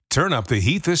Turn up the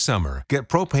heat this summer. Get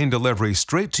propane delivery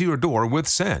straight to your door with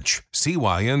Cinch.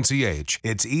 CYNCH.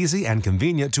 It's easy and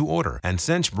convenient to order, and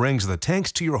Cinch brings the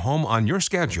tanks to your home on your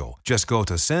schedule. Just go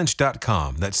to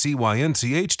cinch.com, that's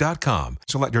CYNCH.com.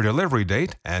 Select your delivery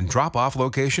date and drop-off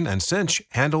location, and Cinch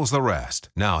handles the rest.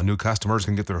 Now, new customers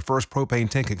can get their first propane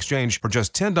tank exchange for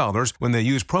just $10 when they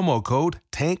use promo code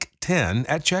TANK10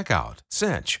 at checkout.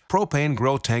 Cinch. Propane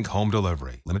Grill Tank Home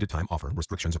Delivery. Limited time offer.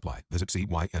 Restrictions apply. Visit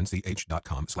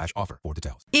CYNCH.com/offer for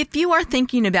details. If you are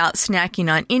thinking about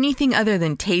snacking on anything other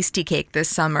than Tasty Cake this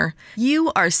summer,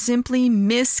 you are simply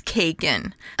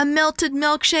miscaken. A melted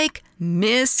milkshake?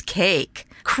 Miss Cake.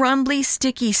 Crumbly,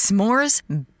 sticky s'mores?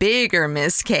 Bigger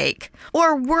Miss Cake.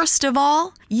 Or worst of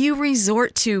all, you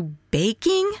resort to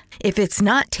baking? If it's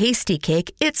not Tasty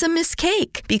Cake, it's a Miss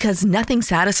Cake, because nothing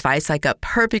satisfies like a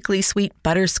perfectly sweet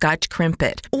butterscotch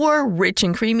crimpet or rich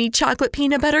and creamy chocolate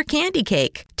peanut butter candy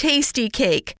cake. Tasty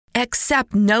Cake.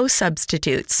 Accept no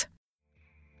substitutes.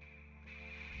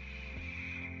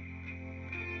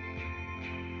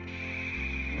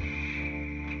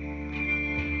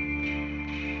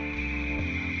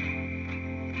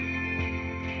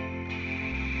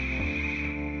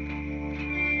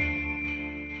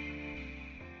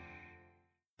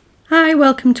 Hi,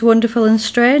 welcome to Wonderful and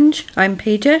Strange. I'm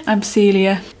PJ. I'm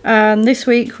Celia. And this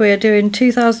week we're doing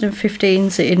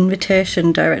 2015's The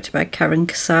Invitation, directed by Karyn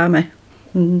Kusama.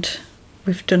 And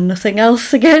we've done nothing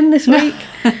else again this week.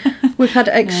 We've had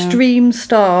extreme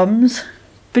storms.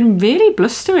 Been really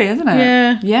blustery, hasn't it?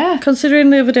 Yeah. Yeah. Considering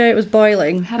the other day it was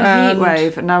boiling. Had a heat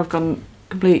wave and now we've gone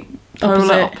complete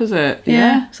polar opposite.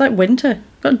 Yeah. It's like winter.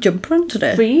 Got a jumper on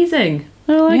today. Freezing.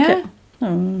 I like it.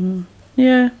 Oh,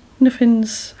 yeah.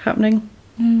 Nothing's happening.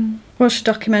 Watched a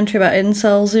documentary about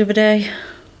incels the other day.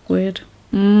 Weird.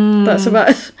 That's about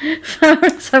as far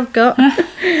as I've got.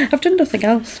 I've done nothing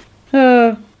else.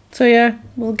 So yeah,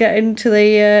 we'll get into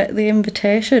the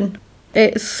Invitation.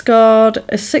 It scored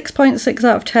a 6.6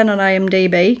 out of 10 on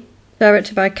IMDb.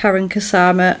 Directed by Karyn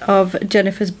Kusama of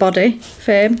Jennifer's Body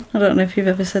fame. I don't know if you've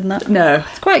ever seen that. No.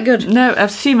 It's quite good. No, I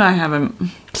assume I haven't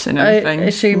seen anything. I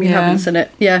assume you haven't seen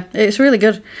it. Yeah, it's really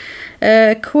good.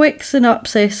 Quick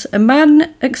synopsis. A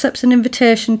man accepts an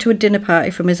invitation to a dinner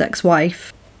party from his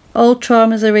ex-wife. All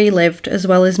traumas are relived, as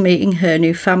well as meeting her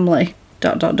new family. ...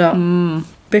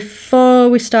 Before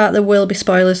we start, there will be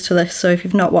spoilers to this, so if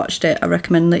you've not watched it, I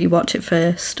recommend that you watch it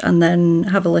first and then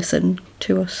have a listen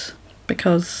to us,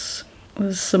 because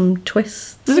there's some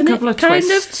twists. There's a couple of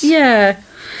twists. Yeah.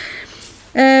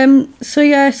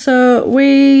 So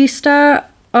we start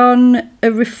on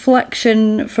a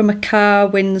reflection from a car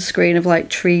windscreen of like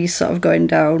trees sort of going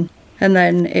down, and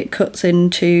then it cuts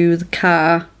into the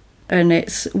car and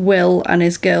it's Will and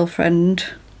his girlfriend,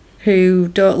 who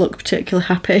don't look particularly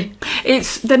happy.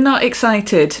 They're not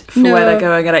excited for where they're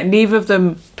going. Like, neither of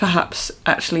them perhaps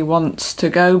actually wants to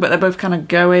go, but they're both kind of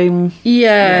going.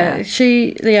 Yeah.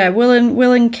 Will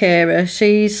and Kira,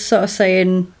 she's sort of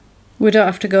saying, we don't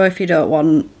have to go if you don't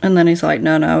want, and then he's like,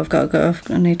 no, I've got to go,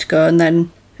 I need to go, and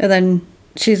then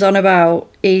she's on about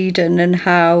Eden and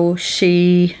how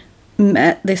she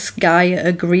met this guy at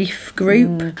a grief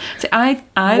group. See, I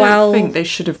don't think they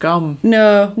should have gone.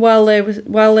 No, while they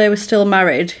were still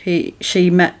married,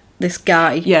 she met this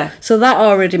guy. Yeah. So that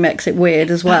already makes it weird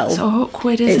as well. That's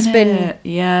awkward, isn't it?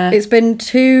 Yeah. It's been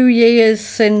 2 years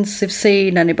since they've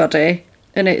seen anybody.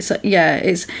 And it's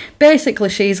basically,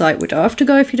 she's like, we don't have to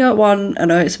go if you don't want. I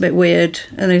know it's a bit weird.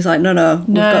 And he's like, no,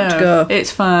 we've got to go.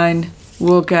 It's fine.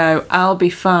 We'll go. I'll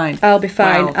be fine. Well,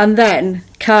 and then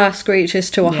car screeches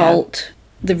to a halt.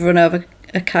 They've run over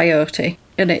a coyote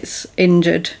and it's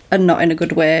injured and not in a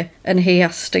good way. And he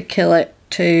has to kill it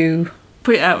to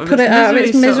put it out of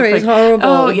its misery. It's horrible.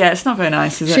 Oh, yeah, it's not very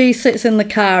nice, is it? She sits in the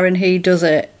car and he does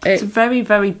it. It's a very,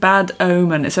 very bad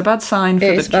omen. It's a bad sign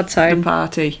for the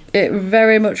party. It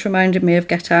very much reminded me of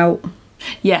Get Out.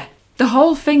 Yeah. The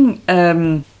whole thing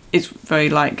is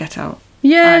very like Get Out.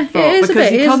 Yeah, it is a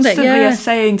bit, because he constantly are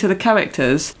saying to the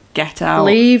characters, get out.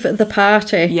 Leave the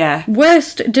party. Yeah.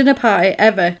 Worst dinner party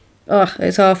ever. Oh,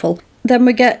 it's awful. Then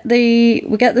we get the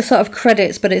sort of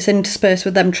credits, but it's interspersed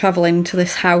with them travelling to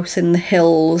this house in the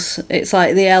hills. It's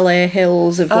like the LA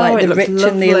hills of like the rich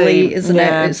and the elite, isn't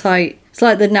it? It's like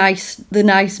the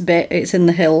nice bit. It's in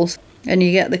the hills, and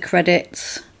you get the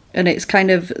credits, and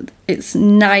it's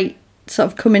night, sort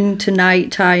of coming to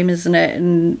night time, isn't it?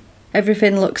 And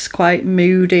everything looks quite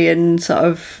moody and sort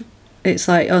of, it's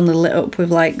like only lit up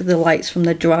with like the lights from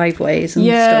the driveways and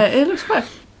stuff. Yeah, it looks quite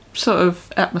sort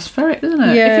of atmospheric, doesn't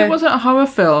it? Yeah. If it wasn't a horror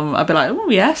film, I'd be like, oh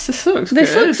yes, this looks good.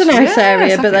 This looks a nice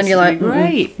area, but then you're like,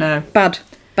 great. No. Bad.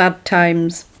 bad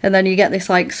times. And then you get this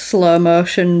like slow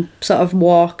motion sort of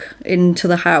walk into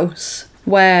the house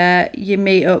where you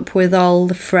meet up with all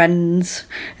the friends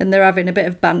and they're having a bit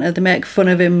of banter. They make fun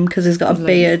of him because he's got a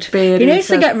beard. He needs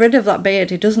to get rid of that beard.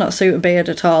 He does not suit a beard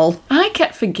at all. I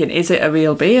kept thinking, is it a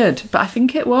real beard? But I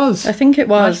think it was. I think it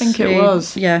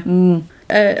was. Yeah.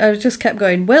 I just kept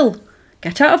going, Will,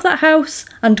 get out of that house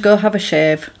and go have a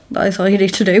shave. That is all you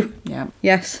need to do. Yeah.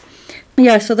 Yes.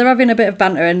 Yeah, so they're having a bit of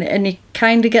banter and you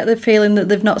kind of get the feeling that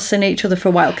they've not seen each other for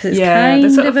a while because it's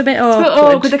kind of a bit awkward. It's a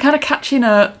bit awkward. They're kind of catching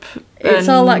up. It's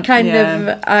all that kind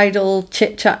of idle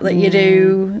chit-chat that you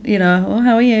do, you know, oh,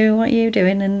 how are you? What are you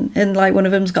doing? And like one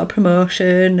of them's got a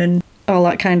promotion and all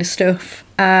that kind of stuff.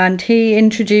 And he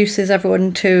introduces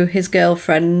everyone to his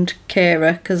girlfriend,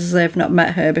 Kira, because they've not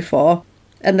met her before.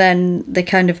 And then they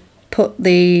kind of put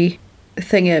the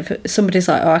thing of, somebody's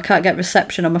like, oh, I can't get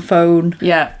reception on my phone.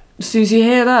 Yeah. As soon as you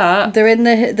hear that, they're in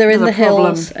the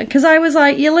hills. Because I was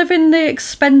like, you live in the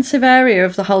expensive area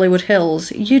of the Hollywood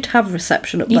Hills, you'd have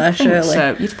reception up there, surely.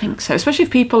 You'd think so, especially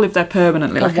if people live there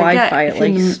permanently. Like Wi-Fi at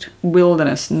least.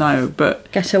 Wilderness, no,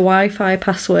 but get a Wi-Fi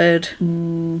password.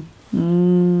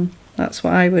 That's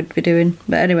what I would be doing.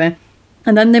 But anyway,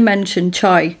 and then they mention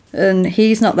Choi, and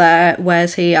he's not there.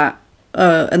 Where's he at?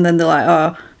 And then they're like,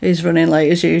 oh, he's running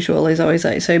late as usual. He's always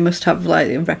late, so he must have like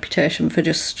a reputation for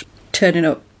just turning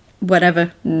up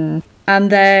whenever. And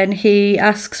then he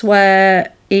asks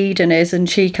where Eden is and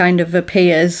she kind of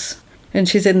appears and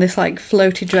she's in this like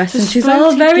floaty dress and she's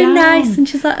all very nice and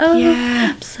she's like, oh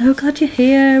yeah, I'm so glad you're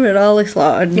here and all this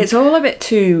lot. And it's all a bit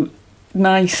too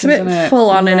nice, it's a bit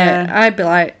full on in it. I'd be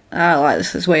like,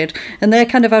 this is weird. And they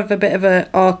kind of have a bit of an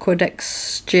awkward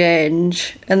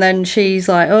exchange and then she's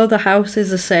like, oh, the house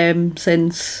is the same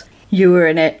since you were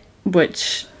in it,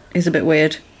 which is a bit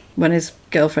weird when his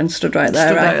girlfriend stood right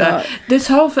there. I thought this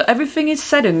whole everything is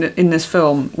said in this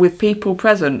film with people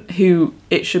present who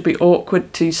it should be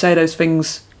awkward to say those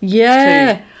things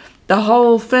to. The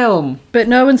whole film, but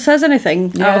no one says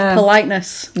anything out of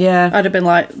politeness. I'd have been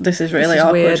like, this is really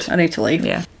awkward, weird. I need to leave.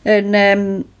 And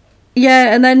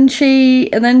and then she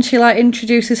like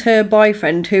introduces her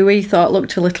boyfriend who we thought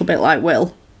looked a little bit like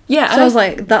Will. So I was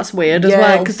like, that's weird as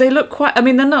well. Because they look quite... I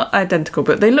mean, they're not identical,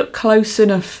 but they look close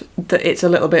enough that it's a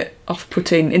little bit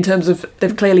off-putting in terms of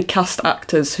they've clearly cast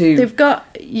actors who... They've got...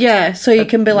 Yeah, so you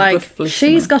can be like,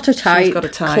 she's got a type,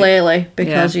 clearly,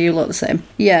 because you look the same.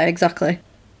 Yeah, exactly.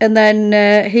 And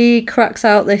then he cracks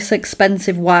out this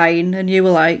expensive wine, and you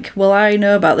were like, well, I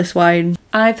know about this wine.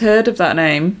 I've heard of that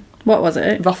name. What was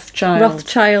it?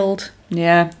 Rothschild.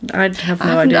 Yeah. I'd have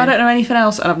no idea. I don't know anything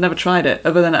else and I've never tried it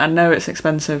other than I know it's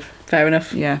expensive. Fair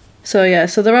enough. Yeah. So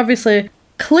they're obviously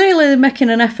clearly making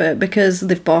an effort because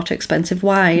they've bought expensive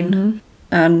wine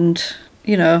and,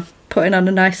 you know, putting on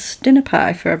a nice dinner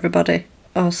party for everybody.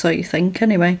 Or so you think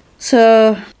anyway.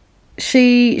 So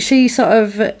she sort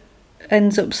of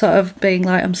ends up sort of being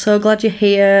like, I'm so glad you're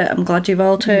here. I'm glad you've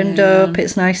all turned up.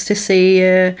 It's nice to see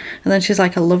you. And then she's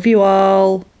like, I love you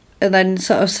all. And then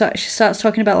sort of she starts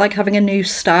talking about like having a new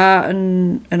start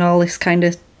and all this kind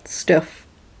of stuff.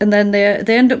 And then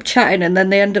they end up chatting and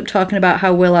then they end up talking about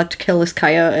how Will had to kill this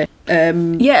coyote.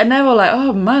 And they were like,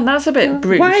 oh man, that's a bit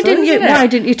brutal. Why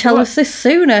didn't you tell us this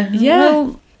sooner? Yeah.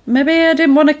 Well, maybe I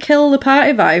didn't want to kill the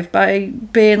party vibe by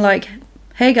being like,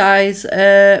 hey guys,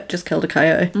 just killed a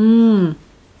coyote.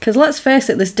 Because let's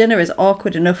face it, this dinner is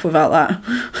awkward enough without that.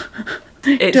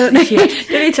 Don't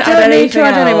need to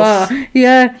add any more.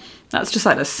 Yeah. That's just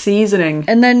like the seasoning.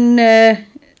 And then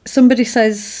somebody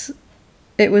says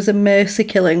it was a mercy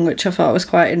killing, which I thought was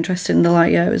quite interesting. They're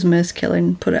like, yeah, it was a mercy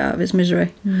killing, put it out of his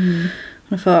misery. And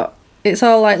I thought, it's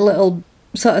all like little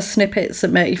sort of snippets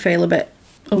that make you feel a bit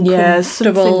uncomfortable. Yeah,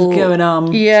 something's going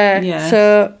on. Yeah.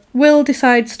 So Will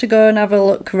decides to go and have a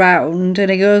look round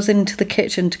and he goes into the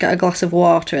kitchen to get a glass of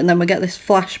water and then we get this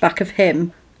flashback of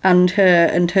him and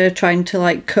her trying to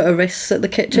like cut her wrists at the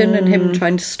kitchen and him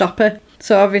trying to stop her.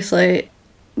 So obviously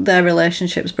their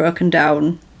relationship's broken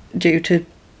down due to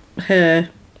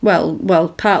her, well,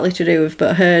 partly to do with,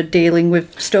 but her dealing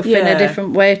with stuff in a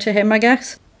different way to him, I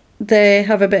guess. They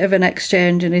have a bit of an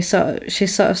exchange and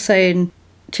she's sort of saying,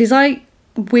 she's like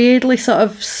weirdly sort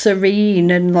of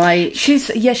serene and like... she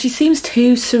seems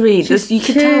too serene. You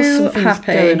can tell something's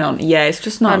happy going on. Yeah, it's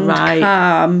just not right.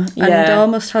 Calm and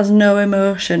almost has no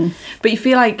emotion. But you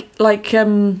feel like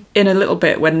in a little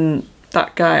bit when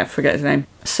that guy, I forget his name,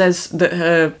 says that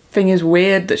her thing is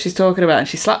weird that she's talking about and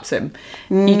she slaps him.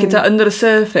 You can tell under the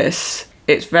surface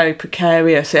it's very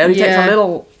precarious. It only takes a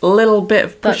little bit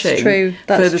of pushing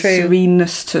for the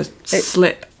sereneness to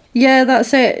slip. Yeah,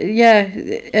 that's it. Yeah,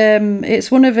 it's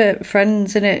one of her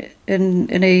friends in it,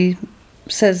 and he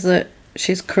says that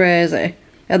she's crazy,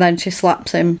 and then she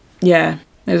slaps him. Yeah,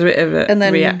 there's a bit of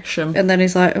a reaction. And then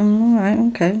he's like, all right,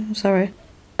 okay, I'm sorry.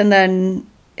 And then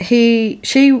she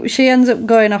ends up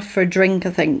going off for a drink,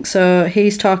 I think. So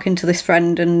he's talking to this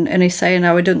friend, and he's saying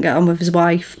how he doesn't get on with his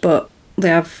wife, but they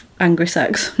have angry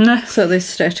sex. So they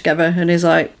stay together, and he's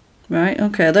like, right,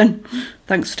 okay then.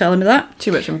 Thanks for telling me that.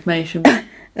 Too much information.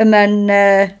 And then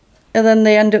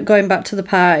they end up going back to the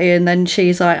party, and then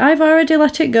she's like, I've already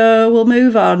let it go, we'll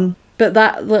move on. But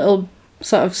that little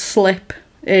sort of slip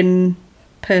in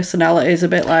personality is a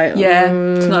bit like... Yeah,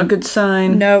 it's not a good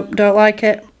sign. No, don't like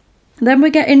it. Then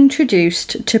we get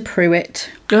introduced to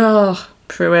Pruitt. Oh,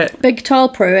 Pruitt. Big, tall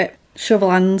Pruitt. Shovel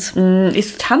hands.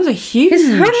 His hands are huge. His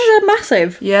hands are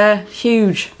massive. Yeah,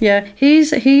 huge. Yeah,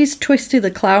 he's Twisty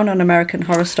the Clown on American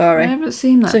Horror Story. I haven't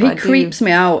seen that. So he creeps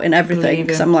me out in everything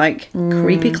because I'm like,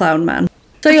 creepy clown man.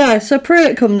 So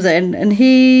Pruitt comes in, and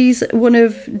he's one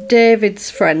of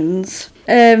David's friends.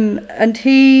 And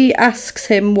he asks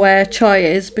him where Choi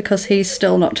is because he's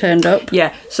still not turned up.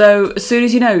 Yeah, so as soon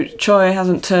as you know Choi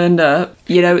hasn't turned up,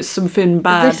 you know it's something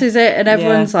bad. This is it, and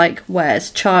everyone's like,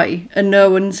 where's Choi? And no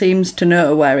one seems to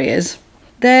know where he is.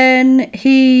 Then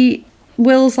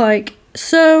Will's like,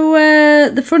 so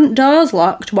the front door's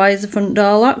locked. Why is the front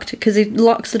door locked? Because he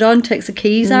locks the door and takes the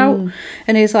keys out.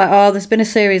 And he's like, oh, there's been a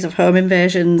series of home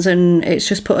invasions and it's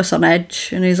just put us on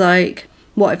edge. And he's like,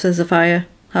 what if there's a fire?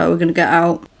 How are we going to get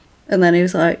out? And then he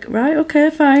was like, right, okay,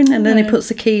 fine. And then he puts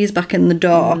the keys back in the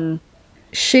door.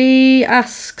 She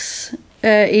asks,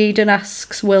 Eden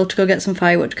asks Will to go get some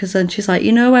firewood, because then she's like,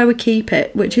 you know where we keep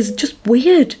it? Which is just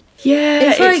weird.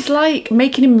 Yeah, it's like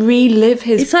making him relive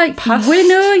his It's like, past. we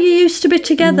know you used to be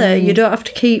together. You don't have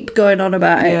to keep going on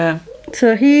about it. Yeah.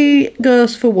 So he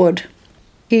goes for wood.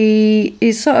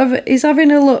 He's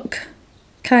having a look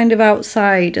kind of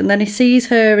outside, and then he sees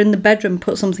her in the bedroom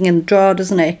put something in the drawer,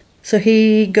 doesn't he? So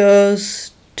he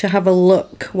goes to have a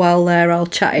look while they're all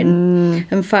chatting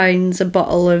and finds a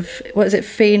bottle of, what is it,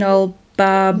 phenol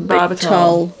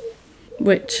barbitol,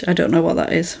 which I don't know what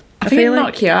that is. I think it'll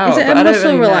knock you out. Is it a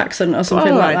muscle relaxant or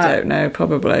something like that? I don't know,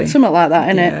 probably. Something like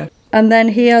that, innit? And then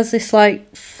he has this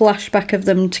like flashback of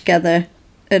them together,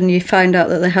 and you find out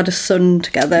that they had a son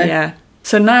together. Yeah.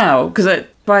 So now, because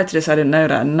prior to this I didn't know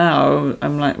that, and now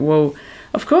I'm like, well,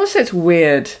 of course it's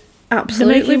weird.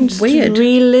 Absolutely weird.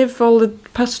 Relive all the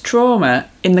past trauma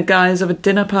in the guise of a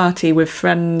dinner party with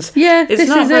friends. Yeah, it's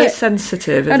not very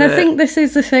sensitive, is and it? I think this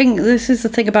is the thing. This is the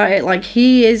thing about it. Like,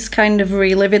 he is kind of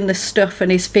reliving this stuff,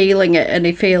 and he's feeling it, and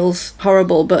he feels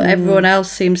horrible. But everyone else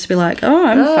seems to be like, "Oh,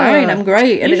 I'm fine. I'm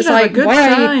great." And it's like,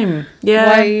 why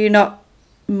are you not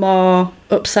more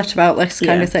upset about this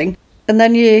kind of thing? And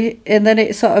then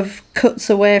it sort of cuts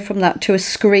away from that to a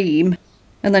scream.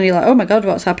 And then you're like, oh my God,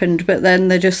 what's happened? But then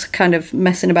they're just kind of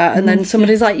messing about. And then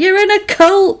somebody's like, you're in a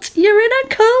cult. You're in a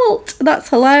cult. That's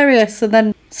hilarious. And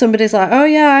then somebody's like, oh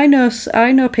yeah, I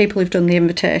know people who've done the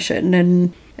invitation.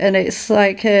 And it's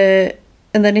like, and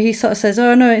then he sort of says,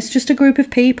 oh no, it's just a group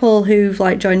of people who've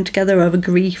like joined together over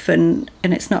grief, and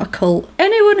it's not a cult.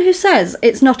 Anyone who says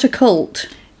it's not a cult,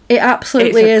 it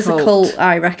absolutely is a cult,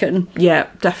 I reckon. Yeah,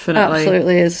 definitely.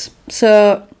 Absolutely is.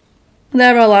 So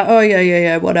they're all like, oh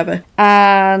yeah, whatever.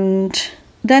 And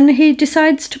then he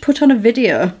decides to put on a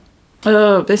video.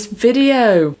 Oh, this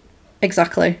video.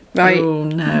 Exactly, right. Oh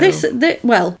no.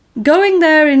 Well, going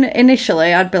there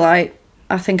initially, I'd be like,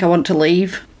 I think I want to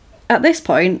leave. At this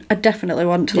point, I definitely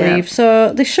want to leave.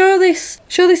 So they show this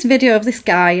video of this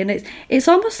guy, and it's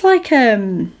almost like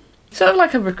sort of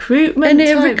like a recruitment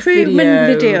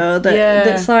video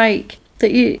that's like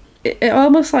that you. It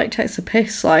almost like takes a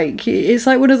piss. Like, it's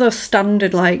like one of those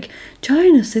standard like,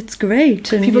 join us, it's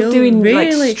great, and people doing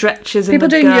like stretches in the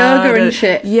garden. People doing yoga and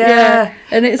shit. Yeah.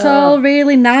 And it's all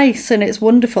really nice and it's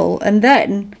wonderful. And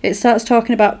then it starts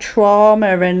talking about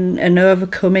trauma and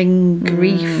overcoming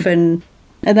grief, and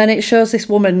then it shows this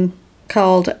woman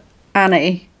called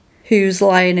Annie who's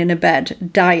lying in a bed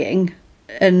dying.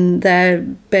 And they're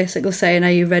basically saying,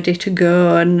 are you ready to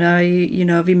go? And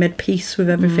have you made peace with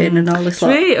everything and all this? It's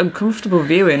really uncomfortable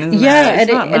viewing, isn't it? Yeah,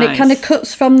 and it kind of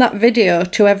cuts from that video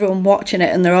to everyone watching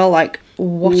it, and they're all like,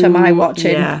 what am I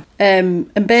watching? Yeah.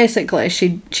 And basically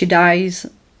she dies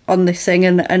on this thing,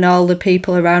 and all the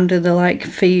people around her, they're like,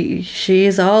 she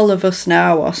is all of us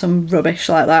now, or some rubbish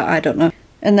like that, I don't know.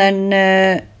 And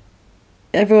then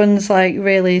everyone's like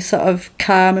really sort of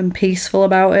calm and peaceful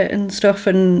about it and stuff,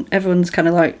 and everyone's kind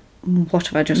of like, what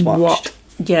have I just watched? What?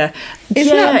 Yeah. It's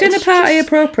not dinner party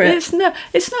appropriate. It's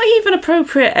not even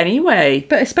appropriate anyway.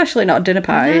 But especially not a dinner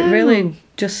party. No. It really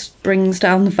just brings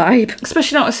down the vibe.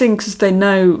 Especially not a thing because they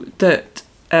know that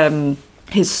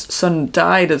his son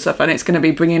died and stuff, and it's going to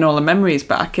be bringing all the memories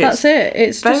back. That's it.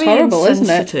 It's just very horrible, isn't it?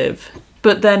 insensitive.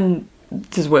 But then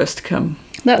there's worse to come.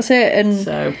 That's it.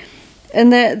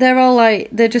 And they're all like,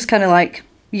 they're just kind of like,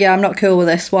 yeah, I'm not cool with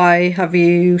this. Why have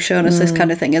you shown us this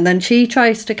kind of thing? And then she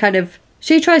tries to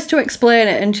explain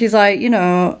it, and she's like, you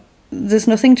know, there's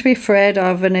nothing to be afraid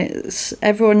of, and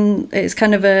everyone's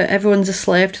a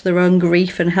slave to their own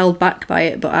grief and held back by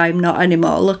it, but I'm not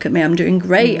anymore. Look at me, I'm doing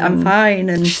great, I'm fine.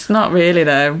 And She's not really,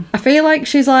 though. I feel like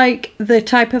she's like the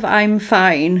type of I'm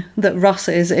fine that Ross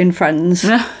is in Friends.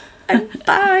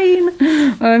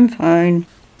 I'm fine.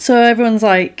 So everyone's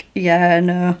like, yeah,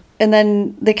 no. And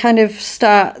then they kind of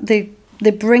they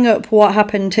bring up what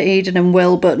happened to Eden and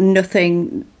Will, but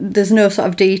there's no sort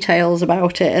of details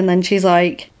about it. And then she's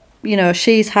like, you know,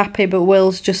 she's happy, but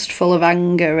Will's just full of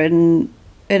anger, and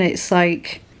it's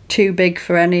like too big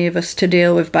for any of us to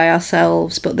deal with by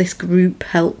ourselves, but this group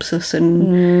helps us,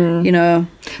 and you know.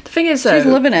 The thing is, though, she's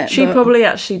loving it. She probably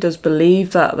actually does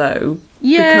believe that, though.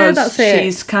 Yeah, because that's it.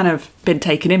 She's kind of been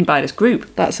taken in by this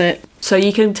group. That's it. So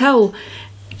you can tell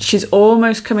she's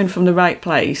almost coming from the right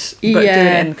place, but doing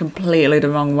it in completely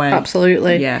the wrong way.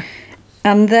 Absolutely. Yeah.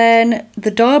 And then the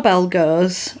doorbell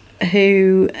goes.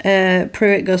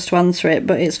 Pruitt goes to answer it,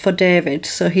 but it's for David,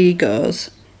 so he goes.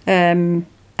 And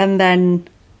then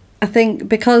I think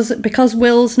because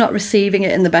Will's not receiving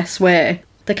it in the best way,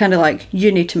 they're kind of like,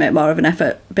 you need to make more of an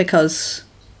effort because,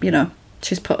 you know,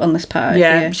 she's put on this party.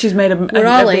 Yeah, she's made a big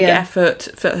effort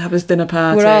to have this dinner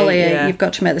party. We're all here, you've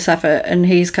got to make this effort. And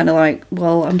he's kind of like,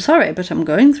 well, I'm sorry, but I'm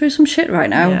going through some shit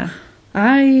right now. Yeah.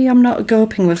 I am not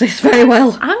coping with this very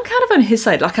well. I'm kind of on his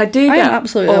side. Like, I do get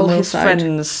absolutely all his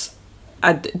friends.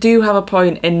 I do have a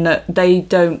point in that they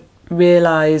don't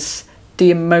realise the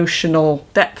emotional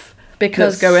depth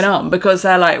that's going on, because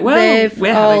they're like, well,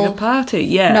 we're having a party.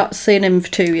 Yeah. Not seen him for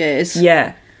 2 years.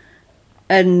 Yeah.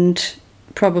 And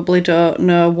probably don't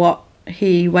know what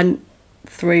he went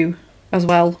through as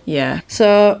well. Yeah.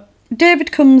 So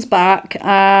David comes back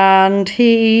and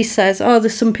he says, oh,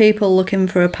 there's some people looking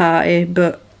for a party,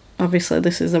 but obviously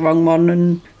this is the wrong one,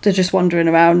 and they're just wandering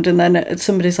around. And then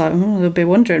somebody's like, they'll be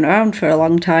wandering around for a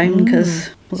long time because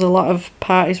there's a lot of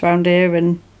parties around here.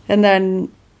 And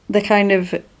then they kind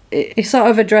of, it sort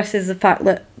of addresses the fact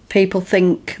that people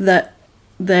think that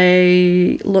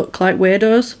they look like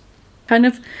weirdos, kind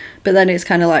of. But then it's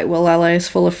kind of like, well, LA is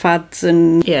full of fads,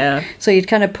 and so you'd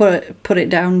kind of put it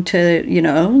down to, you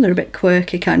know, they're a bit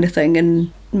quirky kind of thing,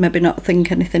 and maybe not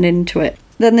think anything into it.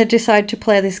 Then they decide to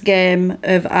play this game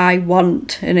of I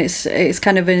want, and it's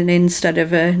kind of an instead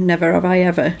of a never have I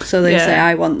ever. So they say,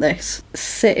 I want this.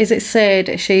 Is it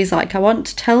Sadie? She's like, I want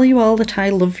to tell you all that I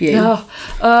love you.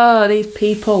 Oh, these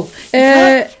people.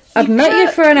 I've met you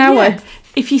for an hour. Yeah.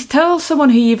 If you tell someone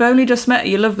who you've only just met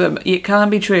you love them, it can't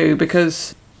be true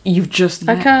because you've just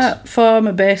met. I can't form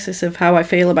a basis of how I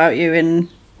feel about you in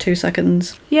 2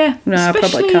 seconds. Yeah. No, I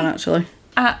probably can't actually.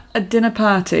 At a dinner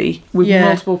party with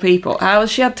multiple people, how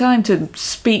has she had time to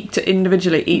speak to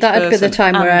individually each person? That'd be the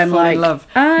time where I'm like,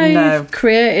 I've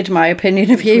created my opinion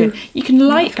of you. You can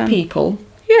like people.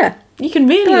 Yeah. You can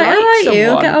really like I like someone. you,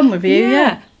 I'll get on with you.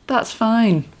 Yeah. That's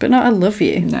fine. But not I love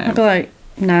you. No. I'd be like,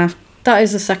 nah. That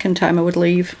is the second time I would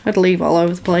leave. I'd leave all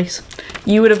over the place.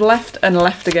 You would have left and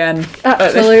left again. Absolutely.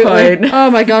 At this point.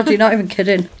 Oh my God, you're not even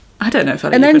kidding. I don't know if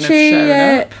I'd and even then have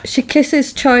shown up. She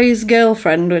kisses Choi's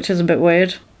girlfriend, which is a bit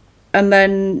weird. And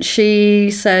then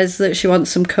she says that she wants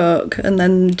some coke. And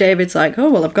then David's like, oh,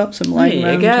 well, I've got some lying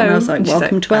around. And I was like,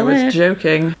 welcome to LA. I was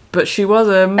joking, but she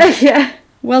wasn't. Yeah,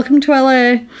 welcome to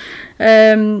LA.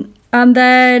 And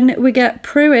then we get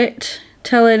Pruitt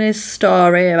telling his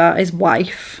story about his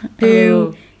wife,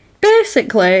 who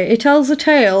basically, he tells a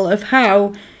tale of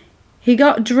how he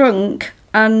got drunk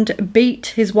and beat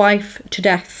his wife to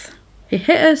death. He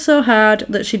hit her so hard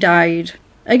that she died.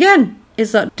 Again,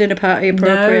 is that dinner party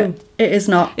appropriate? No. It is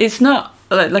not. It's not.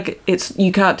 Like it's,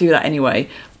 you can't do that anyway.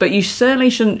 But you certainly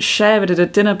shouldn't share it at a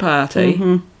dinner party.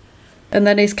 Mm-hmm. And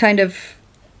then he's kind of,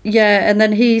 and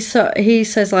then he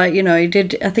says, like, you know, I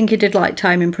think he did like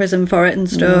time in prison for it and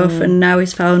stuff, and now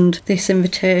he's found this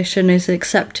invitation, he's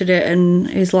accepted it, and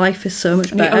his life is so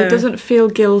much better. He doesn't feel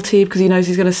guilty because he knows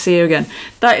he's going to see her again.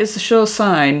 That is the sure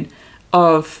sign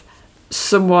of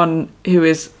someone who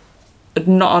is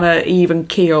not on an even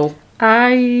keel.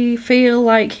 I feel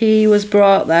like he was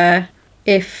brought there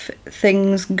if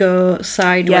things go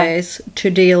sideways to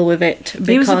deal with it. Because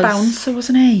he was a bouncer,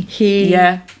 wasn't he? He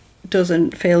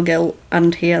doesn't feel guilt,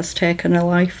 and he has taken a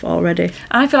life already.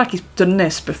 I feel like he's done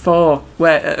this before,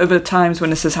 where other times when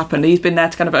this has happened, he's been there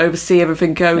to kind of oversee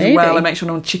everything goes well and make sure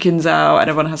no one chickens out and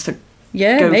everyone has to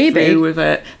Yeah, go maybe. through with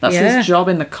it. That's Yeah. his job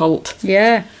in the cult.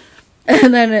 Yeah.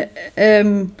 And then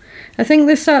I think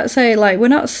they start saying, like, we're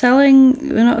not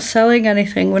selling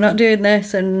anything, we're not doing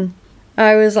this, and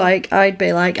I'd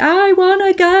be like, I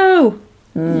wanna go.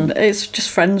 It's just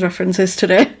Friends references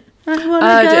today. I wanna go.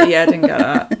 I didn't get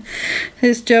that.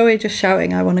 It's Joey just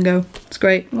shouting, I wanna go. It's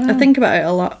great. I think about it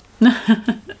a lot.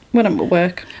 When I'm at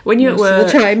work. When you're at Most of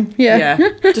work. the time, yeah.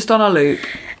 Just on a loop.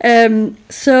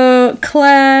 So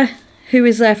Claire, who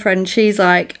is their friend, she's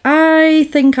like, I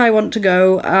think I want to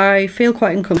go. I feel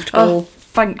quite uncomfortable. Oh,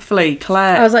 thankfully,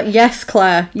 Claire. I was like, yes,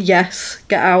 Claire, yes,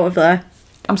 get out of there.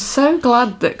 I'm so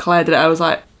glad that Claire did it. I was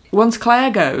like, once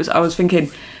Claire goes, I was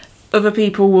thinking other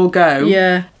people will go.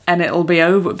 Yeah. And it'll be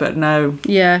over, but no.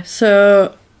 Yeah,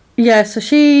 so they're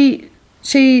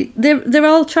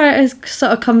all trying to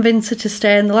sort of convince her to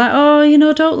stay, and they're like, oh, you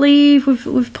know, don't leave,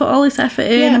 we've put all this effort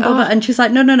in, and blah, blah. And she's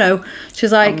like, no.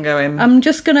 She's like, I'm going. I'm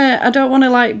just gonna, I don't want to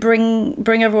like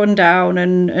bring everyone down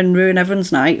and ruin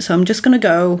everyone's night, so I'm just gonna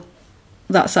go.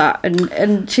 That's that.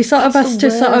 And she sort of has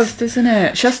to sort of, isn't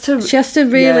it? She has to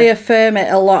really affirm it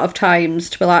a lot of times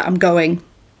to be like, I'm going.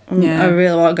 I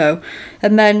really want to go.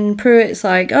 And then Pruitt's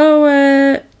like,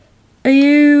 oh, are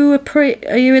you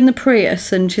in the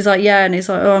Prius? And she's like, yeah. And he's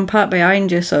like, oh, I'm parked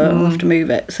behind you, so I'll have to move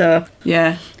it. So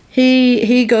yeah,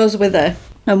 he goes with her,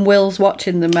 and Will's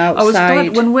watching them outside. I was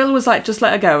glad when Will was like, just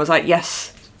let her go. I was like,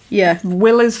 yes. Yeah.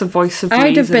 Will is the voice of reason.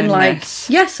 I'd have been like, this.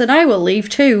 yes, and I will leave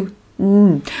too.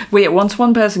 Once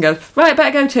one person goes, right,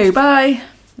 better go too, bye.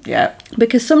 Yeah.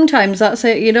 Because sometimes that's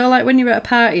it, you know, like when you're at a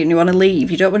party and you want to leave,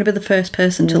 you don't want to be the first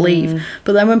person to leave.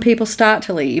 But then when people start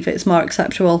to leave, it's more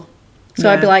acceptable. So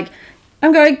I'd be like,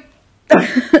 I'm going.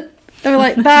 They were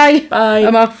like, bye. Bye.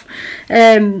 I'm off.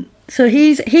 So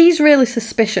he's really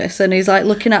suspicious, and he's like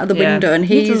looking out of the window, and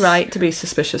he's a right to be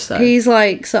suspicious though. He's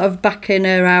like sort of backing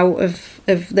her out of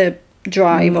the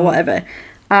drive or whatever.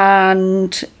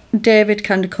 And David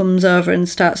kind of comes over and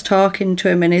starts talking to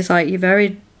him, and he's like, you're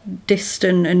very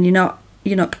distant and you're not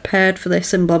prepared for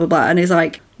this and blah blah blah. And he's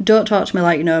like, don't talk to me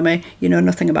like you know me, you know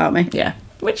nothing about me. Yeah,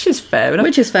 which is fair enough.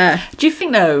 Which is fair. Do you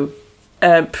think though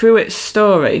Pruitt's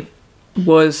story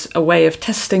was a way of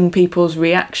testing people's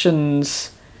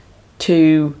reactions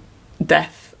to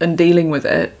death and dealing with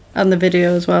it? And the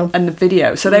video as well. And the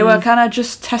video. So they were kind of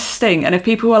just testing, and if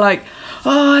people were like,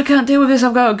 oh, I can't deal with this,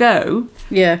 I've got to go,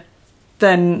 yeah,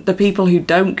 then the people who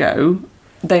don't go,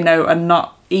 they know, are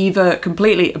not either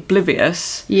completely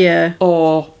oblivious, yeah,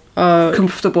 or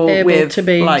comfortable able with to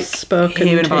be like spoken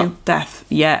hearing to. about death.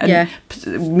 Yeah, and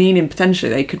meaning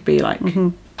potentially they could be like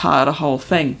part of the whole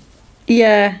thing.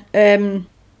 Yeah.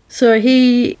 So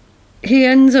he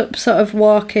ends up sort of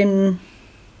walking.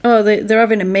 Oh, they're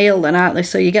having a meal then, aren't they?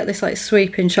 So you get this like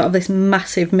sweeping shot of this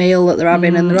massive meal that they're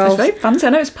having, and they're all. It's very fancy. I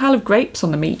know it's a pile of grapes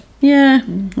on the meat. Yeah,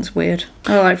 it's weird.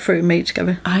 I like fruit and meat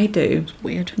together. I do. It's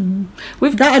weird.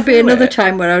 That'd be another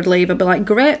time where I'd leave. I'd be like,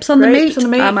 grapes on the meat.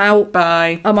 I'm out.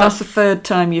 Bye. I'm That's off. the third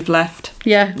time you've left.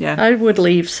 Yeah, I would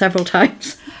leave several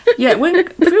times. Yeah, when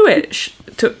Pruitt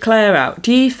took Claire out,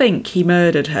 do you think he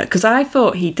murdered her? Because I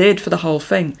thought he did for the whole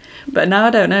thing, but now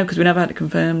I don't know because we never had it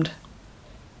confirmed.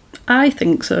 I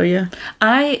think so, yeah.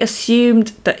 I assumed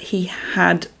that he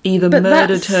had either but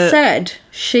murdered that her. said,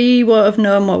 she would have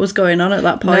known what was going on at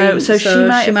that point. No, so she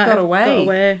might have got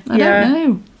away. I don't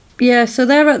know. Yeah, so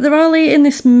they're all eating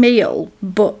this meal,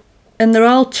 and they're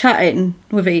all chatting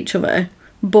with each other,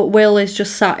 but Will is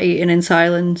just sat eating in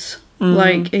silence.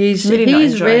 Like he's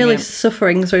really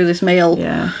suffering through this meal.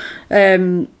 Yeah.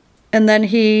 And then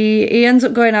he ends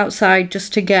up going outside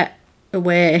just to get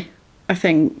away, I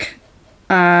think.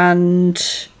 And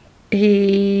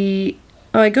he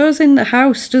goes in the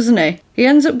house, doesn't he? He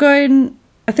ends up going,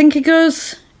 I think he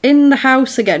goes in the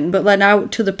house again, but then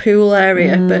out to the pool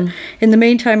area. But in the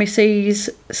meantime, he sees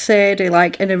Sadie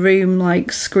like in a room,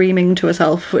 like screaming to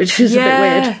herself, which is a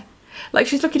bit weird. Like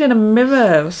she's looking in a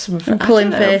mirror or something. And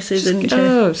pulling faces, isn't she?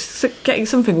 Oh, she's getting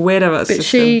something weird about her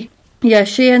system.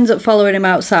 She ends up following him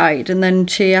outside, and then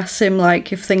she asks him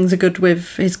like if things are good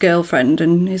with his girlfriend,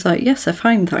 and he's like, yes, they're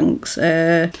fine, thanks.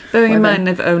 Bearing in mind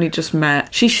they've only just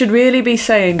met. She should really be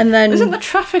saying, and then, isn't the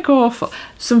traffic awful?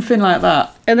 Something like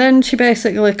that. And then she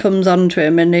basically comes on to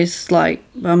him and is like,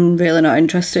 I'm really not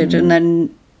interested. And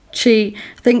then I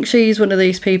think she's one of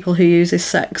these people who uses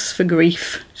sex for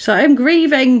grief. She's like, I'm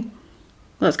grieving.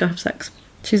 Let's go have sex.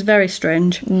 She's very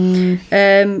strange.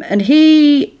 And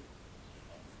he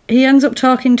ends up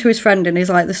talking to his friend, and he's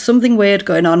like, there's something weird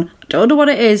going on. I don't know what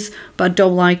it is, but I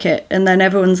don't like it. And then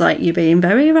everyone's like, you're being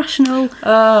very irrational.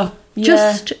 Oh, yeah.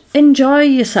 Just enjoy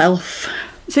yourself.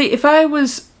 See, if I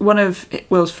was one of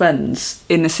Will's friends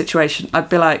in this situation, I'd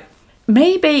be like,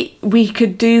 maybe we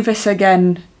could do this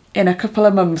again in a couple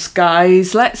of months,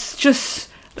 guys. Let's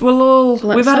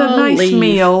we've had a nice leave.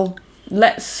 meal.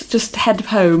 Let's just head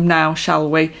home now, shall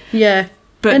we? Yeah.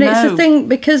 But and no. it's the thing,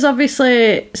 because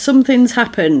obviously something's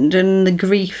happened and the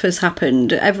grief has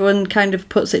happened, everyone kind of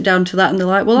puts it down to that, and they're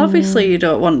like, well, obviously you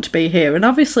don't want to be here, and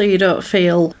obviously you don't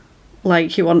feel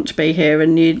like you want to be here,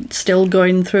 and you're still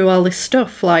going through all this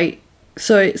stuff. Like,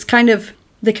 so it's kind of,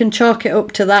 they can chalk it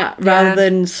up to that rather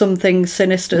than something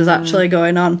sinister's actually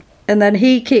going on. And then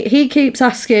he keeps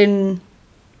asking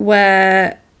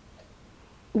where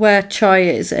Choi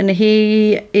is, and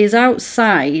he is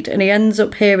outside, and he ends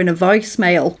up hearing a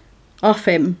voicemail off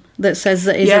him that says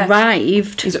that he's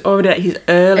arrived. He's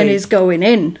early. And he's going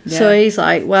in. Yeah. So he's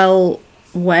like, well,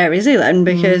 where is he then?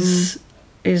 Because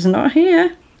he's not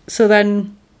here. So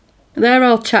then they're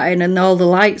all chatting, and all the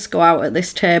lights go out at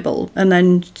this table, and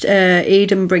then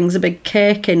Eden brings a big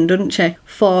cake in, doesn't she,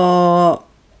 for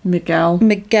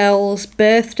Miguel's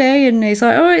birthday, and he's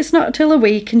like, oh, it's not till a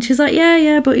week, and she's like,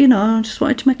 yeah, but I just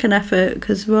wanted to make an effort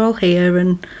because we're all here.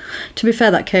 And to be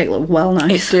fair, that cake looked well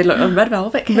nice. It did look a red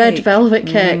velvet cake. Red velvet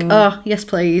cake. Oh, yes,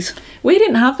 please. We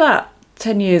didn't have that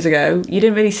 10 years ago. You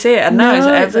didn't really see it, and now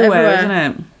it's everywhere, isn't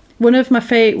it? One of my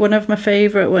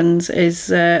favourite ones is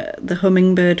the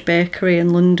Hummingbird Bakery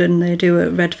in London. They do a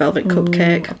red velvet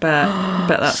cupcake. I bet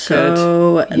that's good.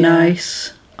 So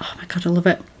nice. Oh my God, I love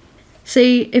it.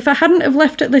 See, if I hadn't have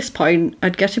left at this point,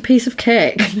 I'd get a piece of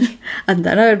cake and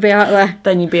then I would be out there.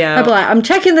 Then you'd be out. I'd be like, I'm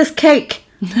taking this cake,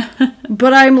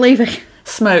 but I'm leaving.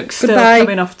 Smoke still Goodbye.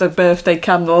 coming off the birthday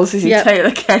candles as you take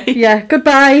the cake. Yeah,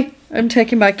 goodbye. I'm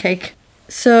taking my cake.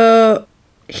 So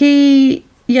he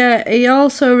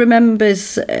also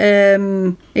remembers,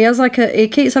 he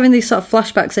keeps having these sort of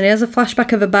flashbacks, and he has a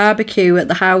flashback of a barbecue at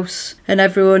the house, and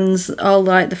everyone's, all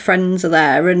like the friends are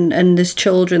there, and there's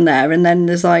children there, and then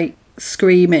there's like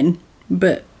screaming,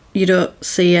 but you don't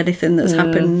see anything that's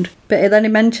happened. But then he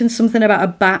mentions something about a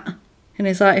bat, and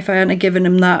he's like, if I hadn't given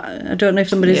him that, I don't know if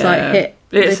somebody's like hit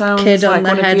the kid on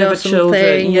the head or something.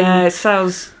 Children. Yeah, it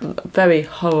sounds very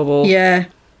horrible. Yeah.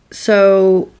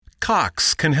 So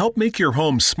Cox can help make your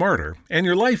home smarter and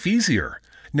your life easier.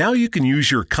 Now you can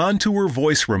use your Contour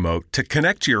voice remote to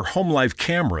connect to your home life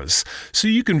cameras so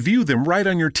you can view them right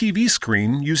on your TV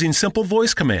screen using simple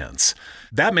voice commands.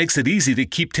 That makes it easy to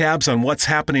keep tabs on what's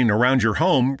happening around your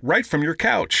home right from your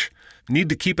couch. Need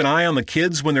to keep an eye on the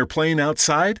kids when they're playing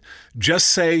outside? Just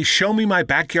say, "Show me my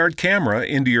backyard camera"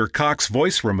 into your Cox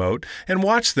voice remote and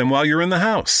watch them while you're in the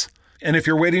house. And if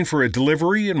you're waiting for a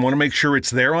delivery and want to make sure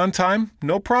it's there on time,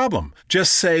 no problem.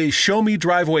 Just say, "Show me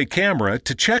driveway camera"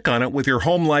 to check on it with your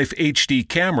Home Life HD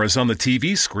cameras on the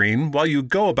TV screen while you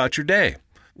go about your day.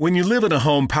 When you live in a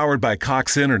home powered by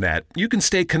Cox Internet, you can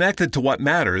stay connected to what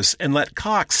matters and let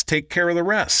Cox take care of the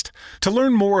rest. To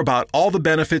learn more about all the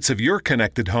benefits of your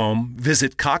connected home,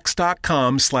 visit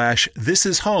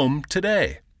cox.com/thisishome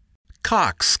today.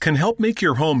 Cox can help make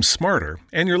your home smarter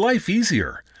and your life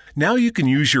easier. Now you can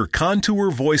use your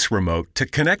Contour voice remote to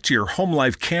connect to your home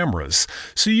life cameras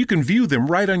so you can view them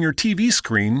right on your TV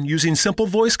screen using simple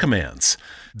voice commands.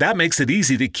 That makes it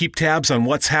easy to keep tabs on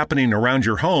what's happening around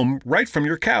your home right from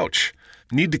your couch.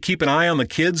 Need to keep an eye on the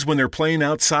kids when they're playing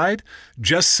outside?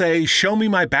 Just say, "Show me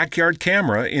my backyard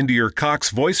camera" into your Cox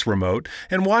voice remote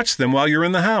and watch them while you're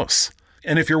in the house.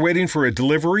 And if you're waiting for a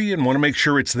delivery and want to make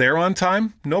sure it's there on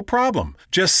time, no problem.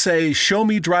 Just say, "Show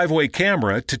me driveway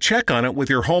camera" to check on it with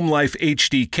your Home Life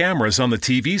HD cameras on the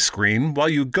TV screen while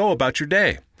you go about your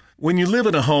day. When you live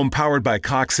in a home powered by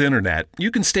Cox Internet, you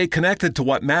can stay connected to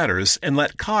what matters and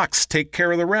let Cox take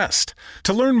care of the rest.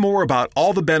 To learn more about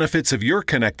all the benefits of your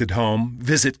connected home,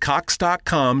 visit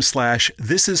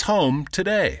cox.com/thisishome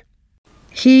today.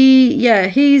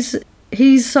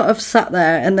 He's sort of sat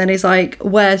there, and then he's like,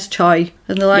 "Where's Choi?"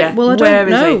 And they're like, "Well, I don't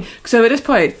know." So at this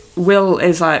point, Will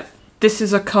is like, "This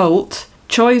is a cult.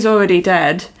 Choi's already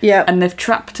dead. Yeah. And they've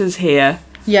trapped us here.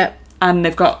 Yeah. And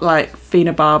they've got like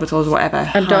phenobarbital or whatever.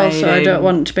 And hiding. also, I don't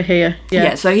want to be here.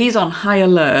 Yeah. So he's on high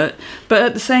alert, but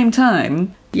at the same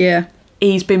time,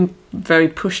 he's been very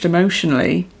pushed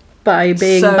emotionally by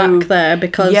being back there,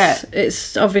 because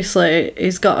it's obviously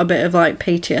he's got a bit of like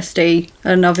PTSD,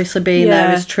 and obviously being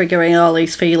there is triggering all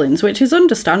these feelings, which is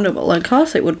understandable. Of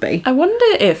course it would be. I wonder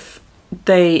if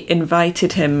they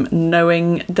invited him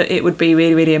knowing that it would be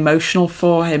really, really emotional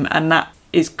for him, and that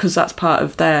is because that's part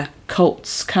of their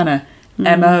cult's kind of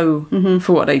MO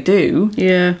for what they do.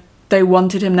 Yeah. They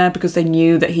wanted him there because they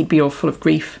knew that he'd be all full of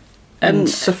grief and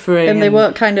suffering. And they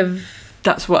weren't kind of...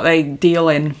 That's what they deal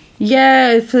in.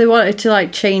 Yeah, if they wanted to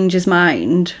like change his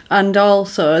mind, and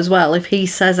also as well, if he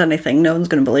says anything, no one's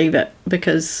going to believe it,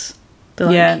 because They're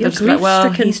like, yeah, "You're they're just like, well,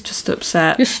 grief-stricken. he's just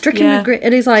upset. You're stricken Yeah. with grief."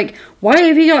 And he's like, "Why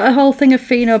have you got a whole thing of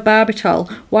phenobarbital?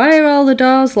 Why are all the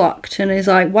doors locked?" And he's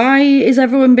like, "Why is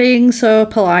everyone being so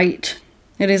polite?"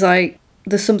 And he's like,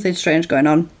 "There's something strange going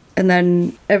on." And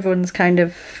then everyone's kind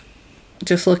of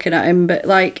just looking at him, but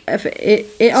like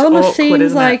it almost awkward, seems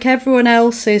isn't like it? everyone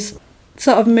else is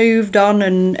sort of moved on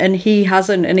and he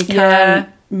hasn't, and he can't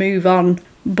move on.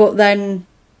 But then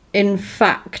in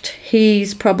fact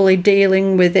he's probably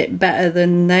dealing with it better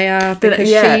than they are, because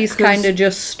Yeah, she's 'cause kind of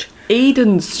just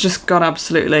Eden's just gone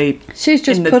absolutely. she's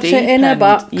just in the put it deep in a end.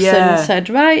 box Yeah. and said,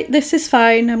 "Right, this is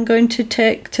fine. I'm going to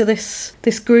take to this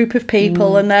group of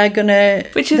people and they're gonna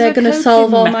Which is they're a gonna coping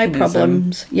solve all my mechanism.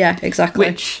 problems." Yeah, exactly.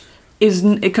 Which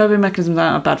isn't, coping mechanisms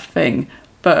aren't a bad thing,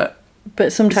 but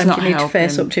But sometimes not you need to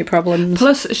face helping. up to your problems.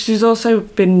 plus she's also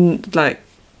been like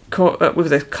caught up with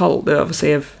this cult that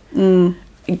obviously have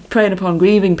preying upon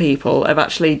grieving people, have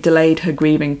actually delayed her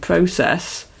grieving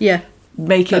process, Yeah,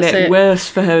 making That's it it. worse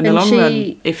for her in the And long she-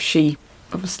 run if she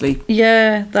obviously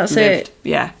yeah, that's lived. it.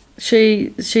 Yeah.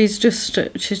 She's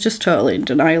just totally in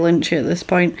denial, isn't she, at this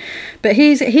point? But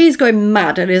he's going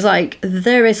mad and he's like,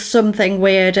 "There is something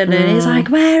weird," and then he's like,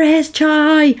 "Where is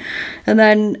Choi?" And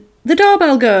then the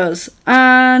doorbell goes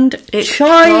and It's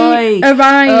Choi Choi.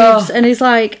 arrives, Ugh. and he's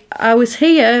like, "I was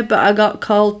here, but I got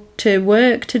called to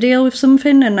work to deal with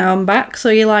something, and now I'm back." So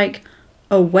you're like,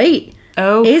 "Oh wait,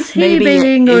 Oh, is he maybe-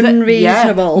 being is it-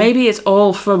 unreasonable?" Yeah, maybe it's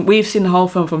all from. We've seen the whole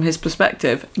film from his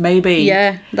perspective. Maybe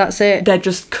Yeah, that's it. they're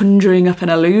just conjuring up an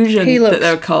illusion He looks- that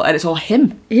they're a cult, and it's all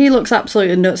him. He looks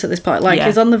absolutely nuts at this point. Like, Yeah.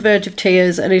 he's on the verge of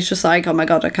tears, and he's just like, "Oh my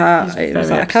god, I can't." He's It was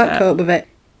very like, I can't upset. cope with it.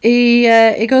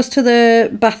 He goes to the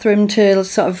bathroom to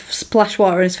sort of splash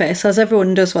water in his face, as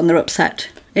everyone does when they're upset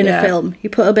in Yeah. a film.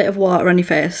 You put a bit of water on your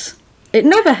face. It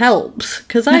never helps,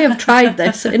 because I have tried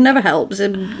this. It never helps.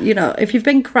 And, you know, if you've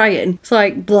been crying, it's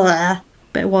like, blah,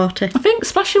 bit of water. I think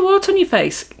splashing water on your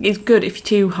face is good if you're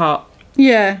too hot.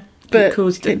 Yeah, but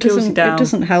cools you doesn't. down. It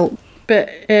doesn't help. But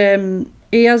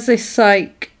he has this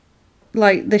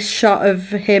like this shot of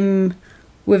him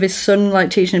with his son, like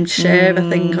teaching him to shave, I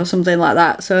think, or something like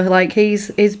that. So like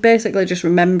he's basically just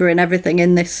remembering everything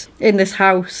in this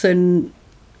house, and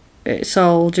it's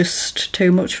all just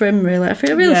too much for him. Really, I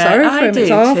feel really sorry for him.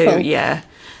 It's awful. Too, yeah.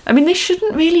 I mean, they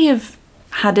shouldn't really have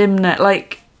had him there.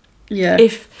 Like, Yeah,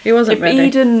 if he wasn't if ready.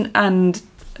 Eden and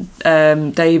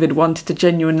David wanted to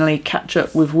genuinely catch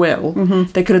up with Will,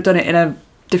 they could have done it in a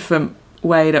different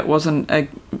way that wasn't a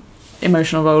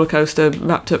emotional roller coaster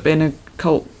wrapped up in a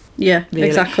cult. Yeah, Really.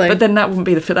 exactly. But then that wouldn't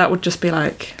be that would just be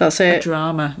like That's a it.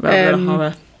 drama rather than a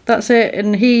horror. That's it.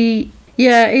 And he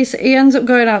ends up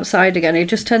going outside again. He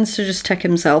just tends to just take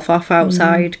himself off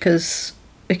outside because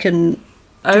he can.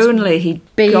 Only he'd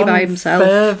be gone by himself.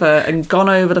 further and gone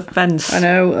over the fence. I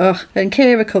know. Ugh. And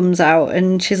Kira comes out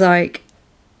and she's like,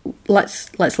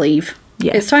 "Let's leave.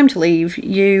 Yeah. It's time to leave.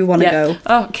 You want to go?"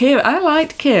 Oh, Kira. I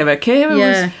liked Kira. Kira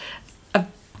Yeah. was a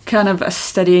kind of a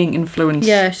steadying influence.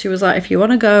 Yeah. She was like, "If you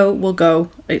want to go, we'll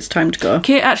go. It's time to go."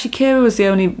 Kira was the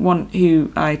only one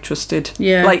who I trusted.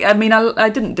 Yeah. Like, I mean, I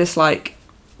didn't dislike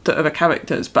the other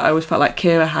characters, but I always felt like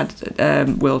Kira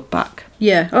had Will back.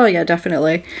 Yeah, oh yeah,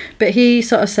 definitely. But he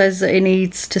sort of says that he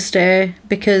needs to stay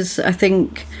because I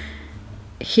think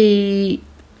he,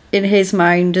 in his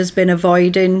mind, has been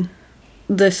avoiding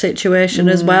the situation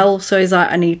as well. So he's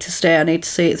like, "I need to stay, I need to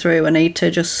see it through, I need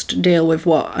to just deal with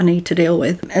what I need to deal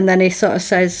with." And then he sort of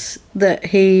says that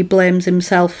he blames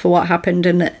himself for what happened,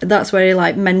 and that's where he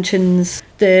like mentions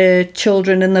the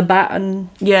children and the bat, and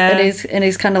Yeah. and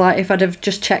he's kind of like, "If I'd have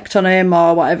just checked on him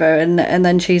or whatever," and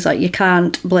then she's like, "You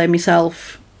can't blame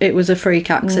yourself, it was a freak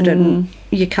accident,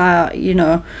 you can't, you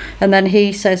know." And then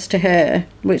he says to her,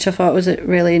 which I thought was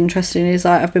really interesting, he's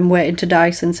like, "I've been waiting to die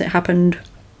since it happened."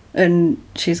 And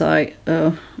she's like,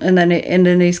 "Oh," and then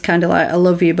he's kind of like, "I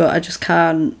love you, but I just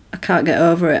can't get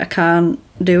over it, I can't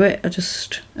do it,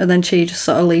 and then she just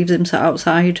sort of leaves him sat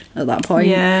outside at that point.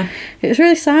 Yeah. It was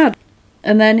really sad.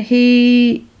 And then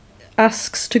he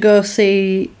asks to go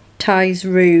see Ty's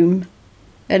room,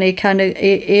 and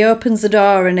he opens the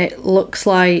door and it looks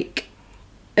like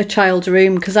a child's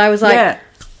room, because I was like, Yeah.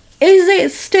 is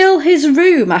it still his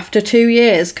room after 2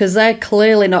 years? Because they're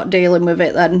clearly not dealing with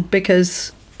it then,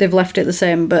 because they've left it the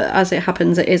same. But as it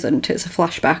happens, it isn't. It's a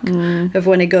flashback of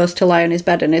when he goes to lie on his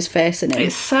bed and is facing him.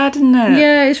 It's sad, isn't it?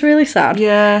 Yeah, it's really sad.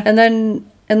 Yeah. And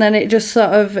then it just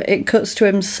sort of, it cuts to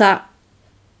him sat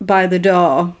by the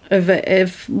door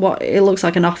of what it looks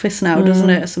like an office now, doesn't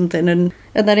it, or something? And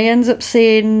then he ends up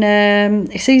seeing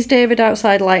he sees David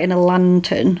outside lighting a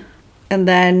lantern, And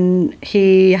then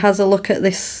he has a look at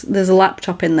this. There's a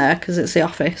laptop in there because it's the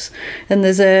office. And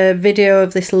there's a video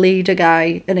of this leader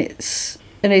guy. And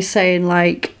he's saying,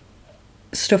 like,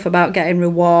 stuff about getting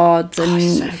rewards and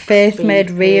so faith creepy.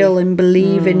 made real and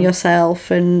believe in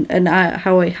yourself. And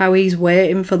how he's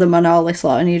waiting for them and all this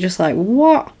lot. And you're just like,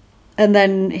 what? And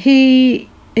then he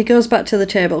goes back to the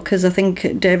table because I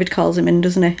think David calls him in,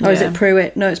 doesn't he? Or is Yeah. it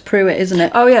Pruitt? No, it's Pruitt, isn't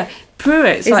it? Oh, yeah.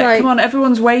 Pruitt's like, come on,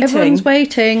 everyone's waiting. Everyone's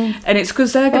waiting. And it's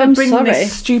because they're going I'm to bring sorry.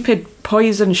 this stupid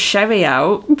poison sherry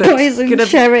out. Poison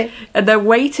sherry. And they're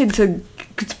waiting to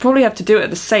probably have to do it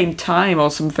at the same time or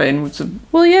something.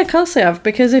 Well, yeah, of course they have,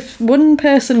 because if one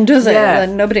person does it,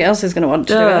 then nobody else is going to want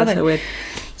to do it, are that's they? so weird.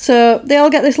 So they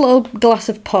all get this little glass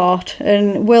of port,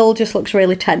 and Will just looks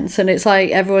really tense, and it's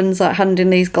like everyone's like handing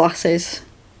these glasses.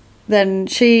 Then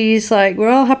she's like, we're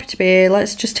all happy to be here,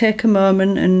 let's just take a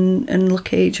moment and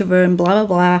look at each other and blah, blah,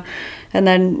 blah. And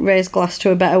then raise glass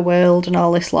to a better world and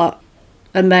all this lot.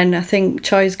 And then I think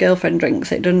Choi's girlfriend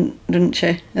drinks it, doesn't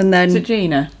she? And then Is it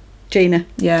Gina?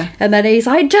 Yeah. And then he's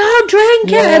like, don't drink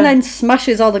it! Yeah. And then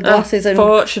smashes all the glasses and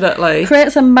Unfortunately.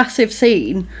 creates a massive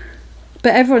scene.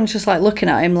 But everyone's just like looking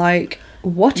at him like,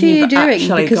 what are you You've doing?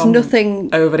 actually Because gone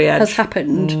nothing over the edge. has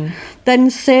happened. Then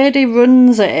Sadie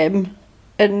runs at him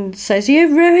and says,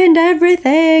 you've ruined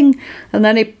everything. And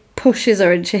then he pushes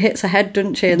her and she hits her head,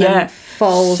 doesn't she? And then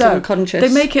falls unconscious.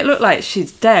 They make it look like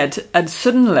she's dead, and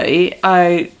suddenly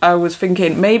I was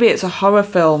thinking maybe it's a horror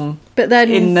film. But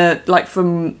then in the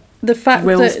from the fact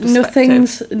Will's that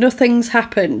perspective. nothing's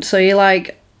happened, so you're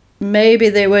like, maybe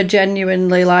they were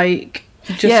genuinely like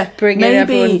just bringing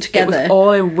everyone together. It was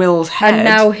all in Will's head, and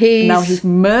now he's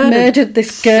murdered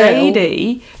this girl,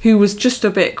 Sadie, who was just a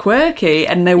bit quirky,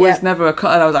 and there was never a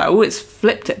cut. And I was like, oh, it's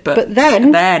flipped it, but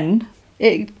then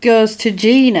it goes to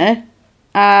Gina,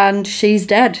 and she's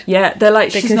dead. Yeah, they're like,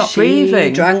 she's not breathing.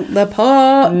 She drank the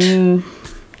pot.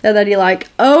 And then you're like,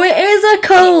 oh, it is a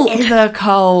cult. It is a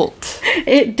cult.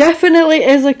 It definitely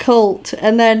is a cult.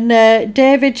 And then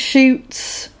David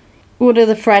shoots one of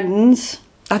the friends.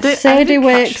 Sadie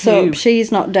wakes up.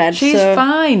 She's not dead. She's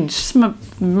fine. Just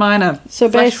minor. So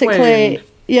basically,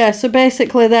 wound. So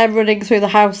basically, they're running through the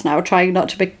house now, trying not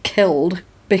to be killed,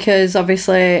 because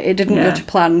obviously it didn't go to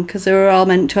plan, because they were all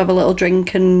meant to have a little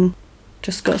drink and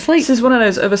just go to sleep. This is one of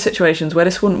those other situations where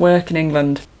this wouldn't work in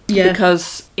England. Yeah.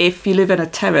 Because if you live in a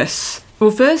terrace,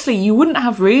 well, firstly, you wouldn't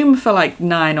have room for like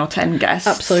 9 or 10 guests.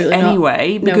 Absolutely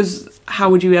anyway, not. because how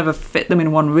would you ever fit them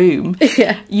in one room?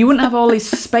 Yeah. You wouldn't have all this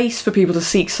space for people to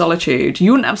seek solitude.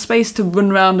 You wouldn't have space to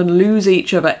run around and lose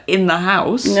each other in the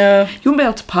house. No. You wouldn't be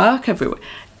able to park everywhere.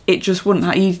 It just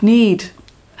wouldn't. You'd need.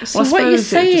 So what you're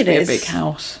saying is a big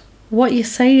house. What you're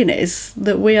saying is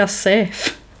that we are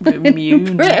safe. Immune.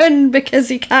 In Britain, because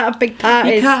you can't have big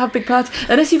parties. You can't have big parties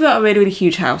unless you've got a really, really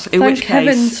huge house. In Thank which case,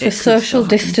 heavens for it could social still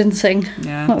happen. distancing.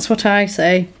 Yeah. That's what I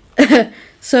say.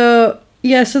 So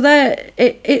there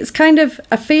it's kind of,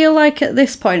 I feel like at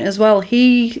this point as well,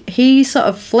 he sort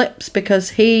of flips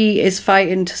because he is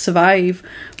fighting to survive,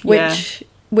 which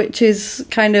is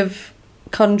kind of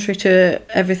contrary to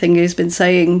everything he's been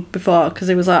saying before, because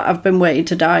he was like, I've been waiting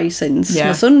to die since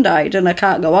my son died and I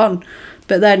can't go on.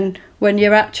 But then when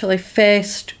you're actually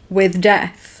faced with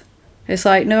death, it's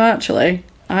like, no, actually,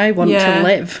 I want to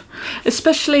live.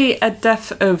 Especially a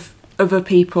death of other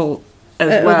people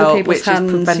as well, other people's which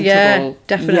hands. is preventable. Yeah,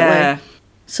 definitely.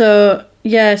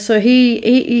 Yeah. So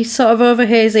he sort of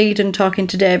overhears Eden talking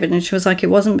to David, and she was like, it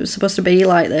wasn't supposed to be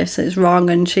like this, it's wrong,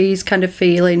 and she's kind of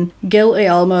feeling guilty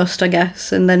almost, I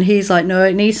guess. And then he's like, no,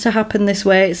 it needs to happen this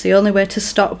way, it's the only way to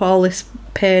stop all this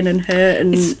pain and hurt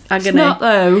and agony. It's not,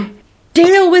 though.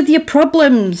 Deal with your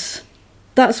problems.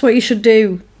 That's what you should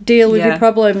do. Deal with your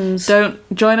problems. Don't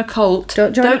join a cult.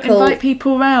 Don't invite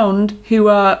people round who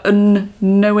are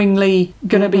unknowingly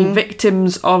going to be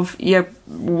victims of your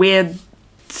weird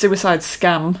suicide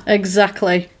scam.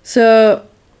 Exactly. So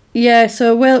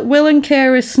Will and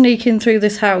Kara are sneaking through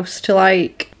this house to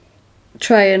like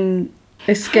try and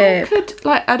escape.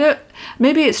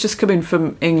 Maybe it's just coming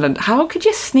from England. How could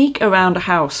you sneak around a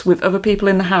house with other people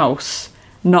in the house,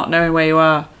 not knowing where you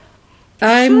are?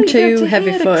 I'm too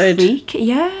heavy-footed.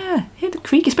 Yeah, hear the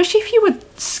creak. Especially if you were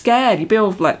scared, you'd be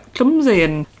all like clumsy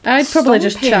and. I'd probably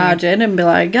just charge in and be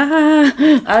like,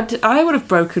 I would have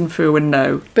broken through a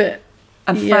window,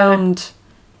 found.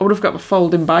 I would have got my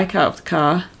folding bike out of the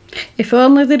car. If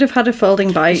only they'd have had a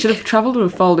folding bike. You should have travelled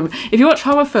with a folding. If you watch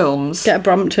horror films, get a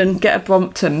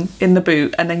Brompton in the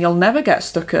boot, and then you'll never get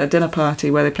stuck at a dinner party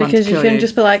where they plan to kill you. Because you can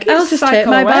just be like, I'll just take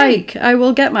my bike. I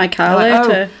will get my car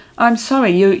later. Oh, I'm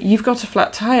sorry, you've got a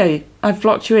flat tyre. I've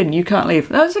blocked you in. You can't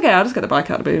leave. No, it's okay. I'll just get the bike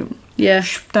out of the boot. Yeah.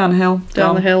 Down the hill.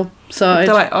 Down the hill. sorted.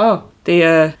 They're like, oh,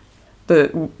 the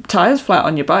tyre's flat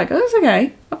on your bike. Oh, that's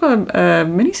okay. I've got a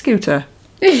mini scooter.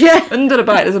 Yeah. Under the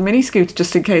bike, there's a mini scooter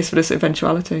just in case for this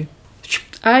eventuality.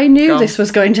 I knew Gone. this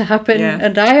was going to happen, Yeah.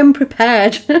 and I am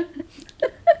prepared.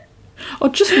 Or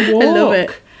just walk. I love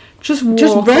it. Just walk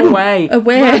Just run away.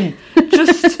 away. Run.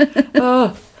 Just,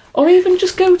 or even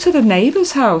just go to the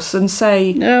neighbour's house and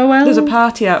say, Oh, well. there's a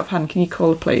party out of hand, can you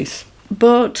call the police?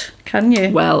 But can you?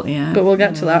 Well, yeah. But we'll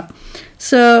get to that.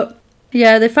 So,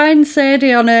 yeah, they find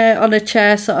Sadie on a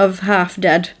chair, sort of half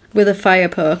dead, with a fire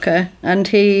poker, and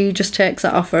he just takes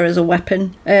that off her as a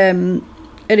weapon. And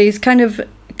he's kind of,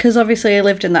 because obviously he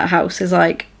lived in that house, he's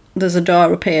like, there's a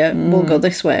door up here, we'll go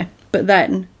this way. But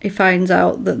then he finds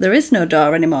out that there is no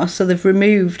door anymore, so they've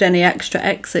removed any extra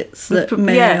exits that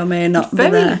may or may not be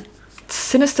there.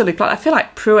 Sinisterly planned. I feel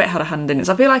like Pruitt had a hand in it.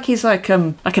 So I feel like he's like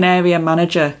an area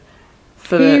manager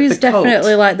for He was the cult.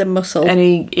 definitely like the muscle. And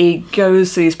he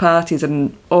goes to these parties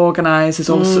and organises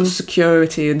all sorts of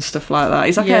security and stuff like that.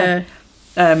 He's like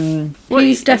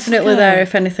he's definitely there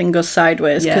if anything goes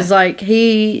sideways, because like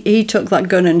he took that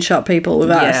gun and shot people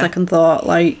without a second thought.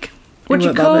 Like, what do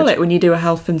you call it when you do a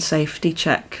health and safety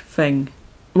check thing?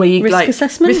 Where you risk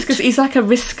assessment? He's like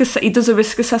he does a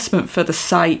risk assessment for the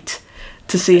site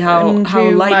to see how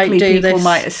who likely might people this.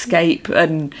 might escape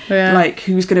and like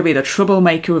who's going to be the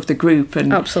troublemaker of the group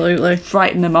and absolutely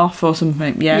frighten them off or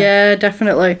something. Yeah,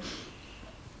 definitely.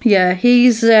 Yeah,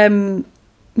 he's ends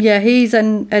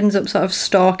up sort of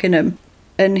stalking him,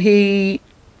 and he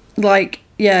I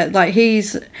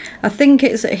think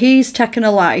he's taken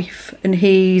a life and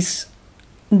he's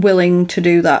willing to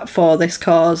do that for this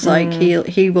cause. Like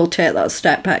he will take that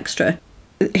step extra.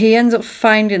 He ends up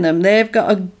finding them. They've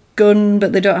got a gun,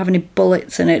 but they don't have any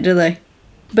bullets in it, do they?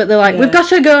 But they're like, we've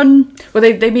got a gun. Well,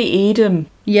 they meet Edom.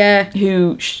 Yeah.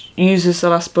 Who uses the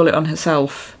last bullet on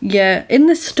herself. Yeah, in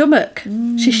the stomach.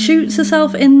 She shoots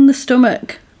herself in the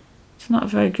stomach. It's not a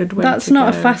very good way That's to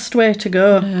not go. a fast way to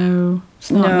go. No, it's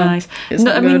not nice. It's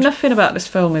not I mean, good. nothing about this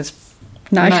film is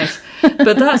Nice.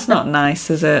 but that's not nice,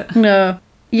 is it? No.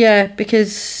 Yeah,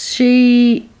 because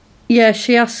she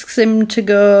asks him to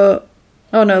go.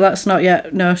 Oh no, that's not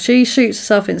yet. No, she shoots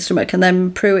herself in the stomach, and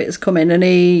then Pruitt's coming, and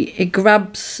he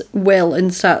grabs Will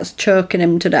and starts choking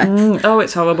him to death. Oh,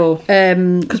 it's horrible.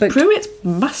 Because Pruitt's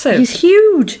massive. He's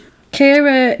huge.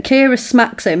 Kira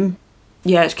smacks him.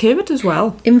 Yeah, Kira does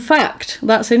well. In fact,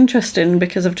 that's interesting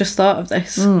because I've just thought of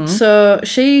this. So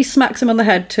she smacks him on the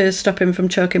head to stop him from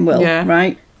choking Will,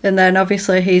 right? And then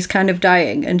obviously he's kind of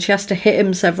dying, and she has to hit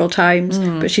him several times,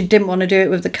 but she didn't want to do it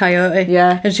with the coyote.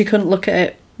 Yeah. And she couldn't look at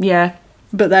it. Yeah.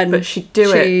 But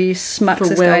she smacks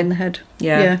this Will. guy in the head.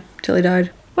 Yeah. Till he died.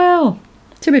 Well,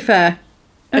 to be fair,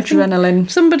 I think adrenaline.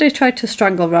 if somebody tried to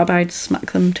strangle Rob, I'd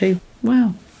smack them too.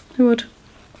 Well, who would?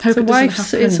 Hope it doesn't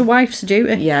happen. It's a wife's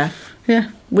duty. Yeah. Yeah.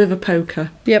 With a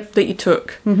poker. Yep. That you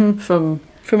took from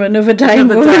another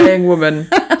dying woman.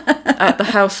 At the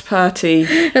house party.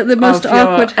 At the most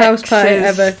awkward house party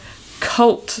ever.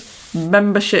 Cult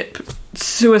membership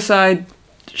suicide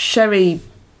sherry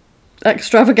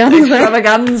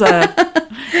extravaganza.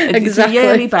 Exactly. It's a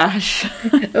yearly bash.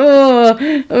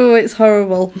 oh, it's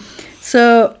horrible.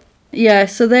 So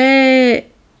they're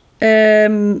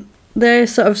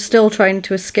sort of still trying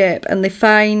to escape, and they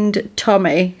find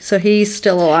Tommy, so he's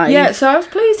still alive. Yeah, so I was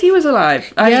pleased he was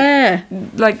alive.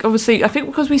 Like, obviously, I think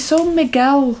because we saw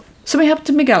Miguel. Something happened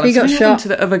to Miguel. He got shot. Happened to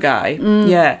the other guy.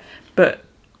 Yeah, but...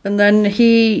 And then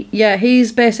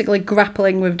he's basically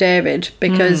grappling with David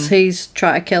because he's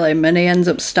trying to kill him, and he ends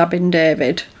up stabbing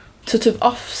David. Sort of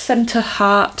off-centre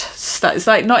heart. It's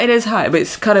like not in his heart, but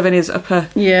it's kind of in his upper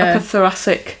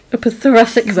thoracic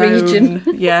region.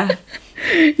 Yeah.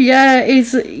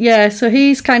 So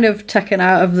he's kind of taken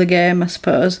out of the game, I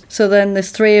suppose. So then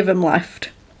there's 3 of them left,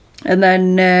 and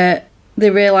then they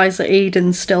realise that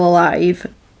Eden's still alive.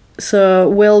 So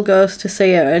Will goes to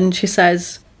see her, and she's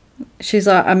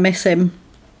like, I miss him,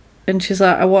 and she's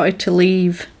like, I wanted to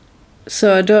leave.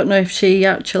 So I don't know if she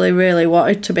actually really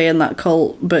wanted to be in that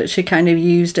cult, but she kind of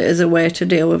used it as a way to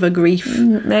deal with her grief.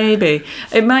 Maybe.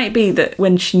 It might be that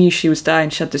when she knew she was dying,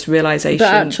 she had this realisation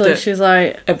but actually, she's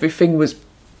like... everything was...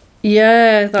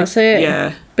 Yeah, that's it.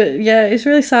 Yeah. But yeah, it's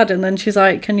really sad. And then she's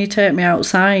like, can you take me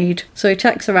outside? So he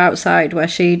takes her outside where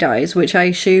she dies, which I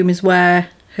assume is where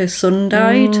her son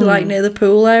died, like near the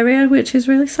pool area, which is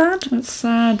really sad. That's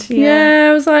sad, yeah. Yeah,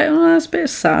 I was like, oh, that's a bit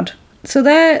sad. So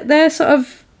they're sort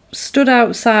of stood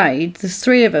outside. There's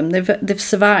 3 of them. They've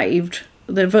survived.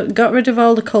 They've got rid of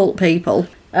all the cult people,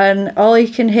 and all you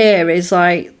can hear is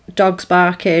like dogs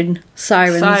barking,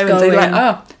 sirens Sirens, going. they're like,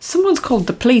 oh, someone's called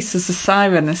the police. There's a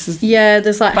siren. This is Yeah,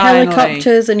 there's like Finally.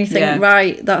 helicopters, and you think, Yeah.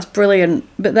 right, that's brilliant.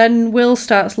 But then Will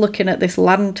starts looking at this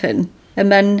lantern,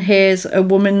 and then hears a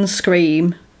woman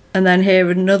scream, and then hear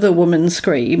another woman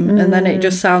scream, and then it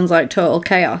just sounds like total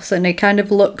chaos. And he kind of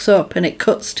looks up, and it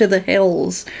cuts to the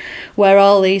hills where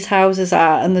all these houses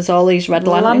are, and there's all these red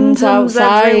lanterns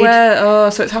outside. everywhere. Oh,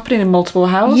 so it's happening in multiple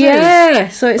houses. Yeah,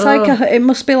 so it's like Ugh. it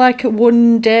must be like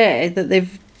one day that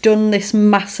they've done this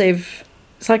massive.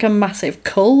 It's like a massive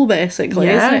cull, basically,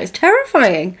 Yeah. isn't it? It's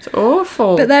terrifying. It's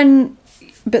awful. But then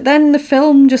the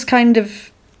film just kind of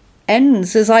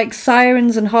ends. There's like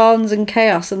sirens and horns and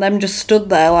chaos, and them just stood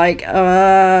there like,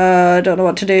 I don't know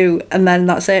what to do, and then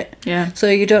that's it. Yeah. So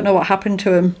you don't know what happened to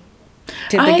them.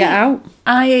 Did they get out?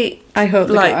 I hope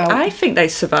they like. got out. I think they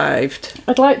survived.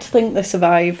 I'd like to think they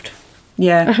survived. I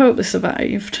Yeah. hope they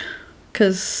survived,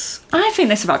 because I think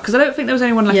they survived because I don't think there was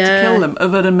anyone left Yeah. to kill them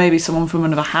other than maybe someone from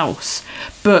another house.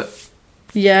 But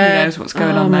yeah, Who knows what's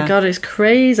going oh on my there. god, it's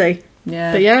crazy.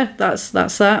 yeah, But yeah, that's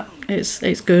that.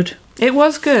 It's good. it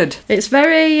was good. It's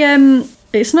very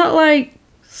it's not like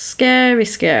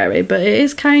scary, but it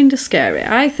is kind of scary.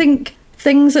 I think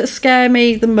things that scare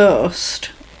me the most,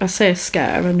 I say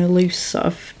scare in a loose sort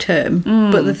of term,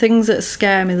 but the things that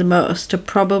scare me the most are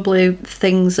probably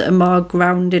things that are more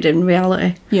grounded in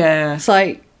reality. Yeah, It's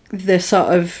like the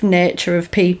sort of nature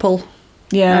of people.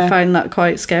 yeah. I find that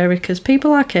quite scary because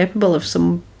people are capable of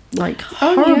some like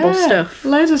horrible stuff.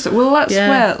 Loads of stuff. Well, that's Yeah.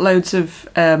 where loads of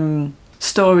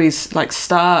stories like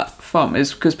start from,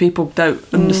 is because people don't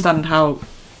understand how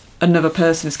another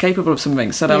person is capable of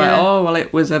something. So they're like, Yeah. oh, well,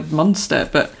 it was a monster,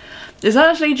 but it's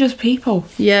actually just people.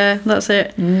 Yeah, that's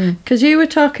it. Because you were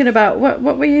talking about what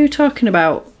were you talking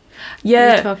about? You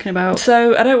Yeah. were talking about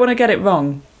So I don't want to get it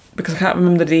wrong because I can't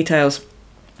remember the details,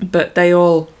 but they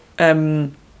all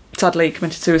sadly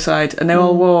committed suicide, and they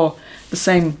all wore the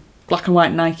same black and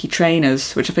white Nike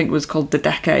trainers, which I think was called the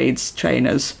Decades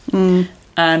trainers,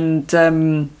 and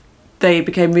they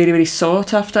became really, really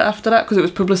sought after that because it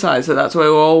was publicised that that's what they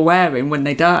were all wearing when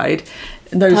they died.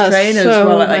 And those That's trainers so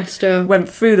were messed up. went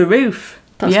through the roof.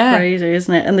 That's yeah, crazy,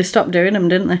 isn't it? And they stopped doing them,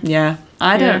 didn't they? yeah.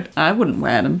 I wouldn't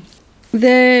wear them.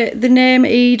 The name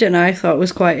Eden I thought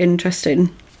was quite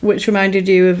interesting, which reminded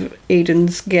you of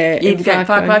Eden's Gate. in You'd get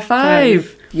Far Cry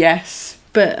 5. Yes.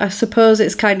 But I suppose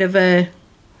it's kind of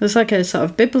there's like a sort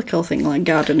of biblical thing like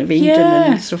Garden of Eden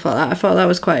Yeah. and stuff like that. I thought that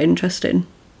was quite interesting.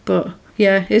 But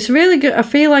yeah, it's really good. I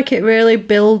feel like it really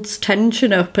builds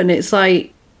tension up, and it's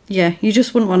like, yeah, you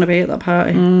just wouldn't want to be at that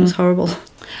party. It was horrible.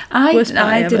 Worst party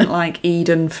I ever. didn't like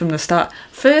Eden from the start.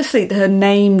 Firstly, her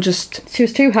name just She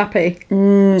was too happy. She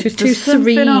was too there's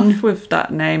something serene. off with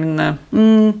that name in there.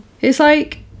 It's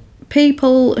like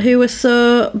people who are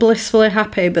so blissfully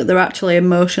happy, but they're actually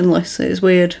emotionless. It's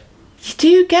weird. You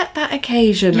do get that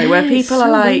occasionally where Yeah, it's people so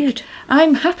are like, weird.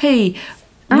 "I'm happy."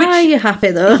 Are you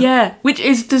happy though? Yeah,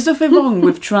 there's nothing wrong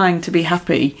with trying to be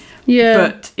happy. Yeah.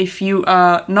 But if you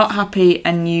are not happy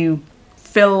and you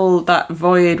fill that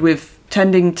void with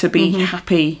tending to be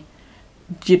happy,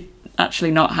 you're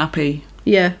actually not happy.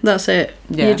 Yeah, that's it.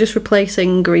 Yeah. You're just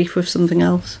replacing grief with something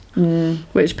else,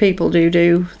 which people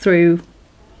do through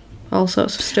all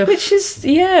sorts of stuff. Which is,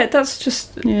 that's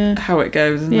just Yeah. how it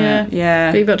goes, isn't Yeah. it?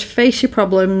 Yeah. But you've got to face your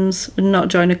problems and not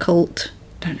join a cult.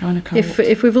 Don't join a cult.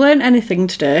 If we've learned anything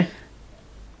today,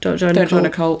 don't join a Don't cult. join a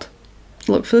cult.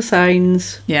 Look for the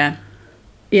signs. Yeah.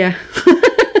 Yeah.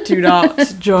 Do not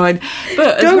join.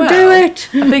 But as Don't do well, it.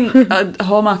 I think a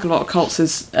hallmark of a lot of cults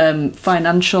is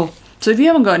financial. So if you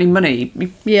haven't got any money,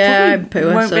 you Yeah, probably I'm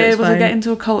poor, won't so be it's able to fine. get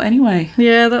into a cult anyway.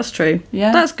 Yeah, that's true.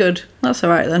 Yeah. That's good. That's all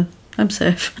right then. I'm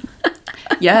safe.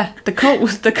 Yeah, the cult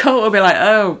will be like,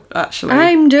 oh, actually,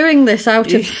 I'm doing this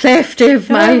out of safety of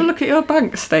can I have a my... look at your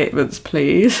bank statements,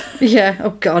 please? Yeah,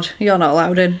 oh God, you're not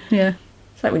allowed in. Yeah.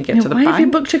 It's like when you get to the Why have you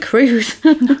bank. booked a cruise?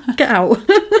 Get out.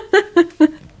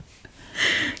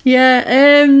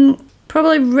 Yeah,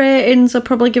 probably ratings, I'll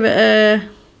probably give it a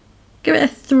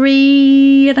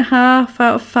 3.5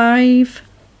 out of 5.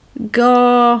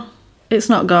 Gore, it's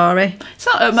not gory. It's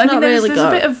not. I not mean, there's really a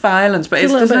got- bit of violence, but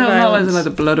It's a there's little bit of not loads violence.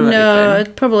 of blood or No,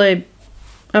 anything. I'd probably...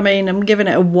 I mean, I'm giving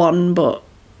it a 1, but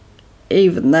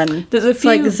even then, There's a it's few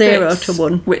like 0 bits to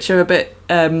 1. which are a bit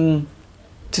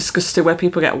disgusting, where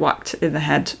people get whacked in the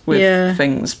head with Yeah.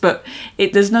 things, but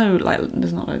there's not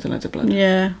loads of blood.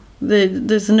 Yeah,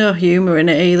 there's no humour in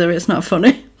it either. It's not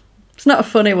funny. It's not a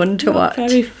funny one to Not watch.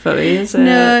 very funny, is it?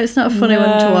 No, it's not a funny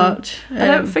one to No. watch. I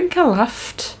don't think I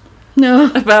laughed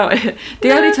No, about it.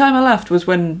 The only time I laughed was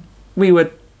when we were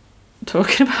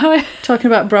talking about it. talking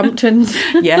about Bromptons.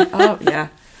 Yeah. Oh, yeah.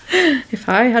 If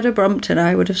I had a Brompton,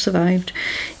 I would have survived.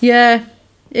 Yeah,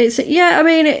 it's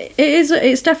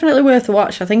definitely worth a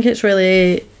watch. I think it's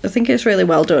really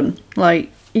well done.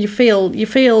 Like you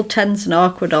feel tense and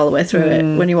awkward all the way through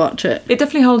it when you watch it. It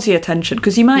definitely holds your attention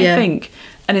because you might think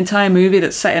an entire movie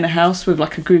that's set in a house with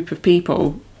like a group of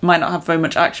people might not have very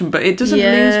much action, but it doesn't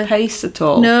lose pace at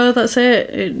all. No, that's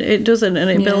it. It doesn't, and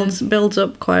it builds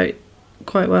up quite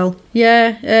well.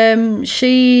 Yeah,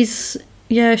 she's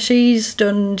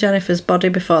done Jennifer's Body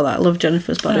before that. I love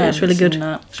Jennifer's Body. It's really good.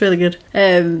 It's really good.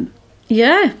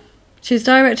 Yeah, she's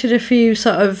directed a few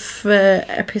sort of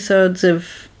episodes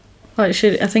of, like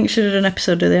I think she did an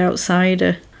episode of The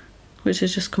Outsider, which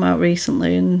has just come out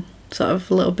recently, and sort of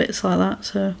little bits like that.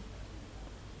 So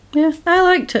yeah, I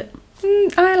liked it.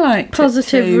 I liked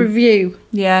positive it too. Review.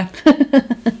 Yeah.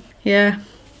 Yeah.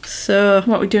 So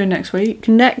what are we doing next week?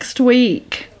 Next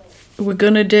week we're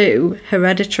gonna do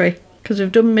Hereditary because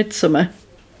we've done Midsummer.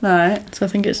 Right. So I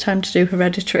think it's time to do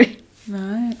Hereditary.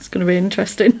 Right. It's gonna be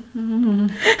interesting.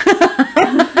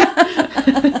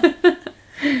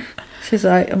 She's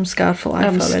like, I'm scarred for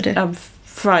life already. I'm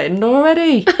frightened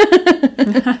already.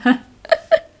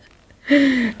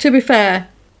 To be fair,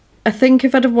 I think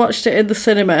if I'd have watched it in the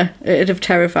cinema, it'd have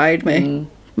terrified me.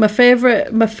 My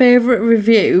favourite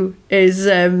review is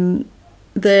the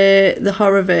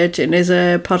Horror Virgin is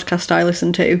a podcast I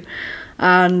listen to,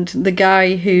 and the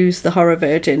guy who's the Horror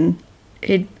Virgin,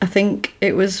 I think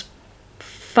it was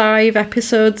 5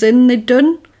 episodes in they'd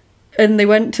done, and they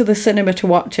went to the cinema to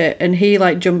watch it, and he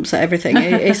like jumps at everything.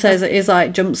 He says it is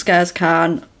like jump scares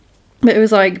can't, but it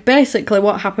was like basically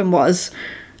what happened was,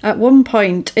 at one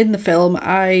point in the film,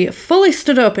 I fully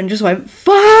stood up and just went,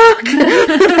 fuck!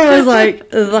 I was like,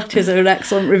 that is an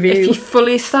excellent review. If you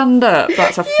fully stand up,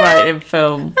 that's a frightening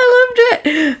film. I loved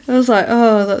it. I was like,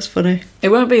 oh, that's funny. It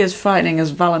won't be as frightening as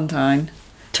Valentine.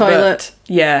 Toilet.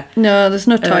 Yeah. No, there's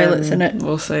no toilets in it.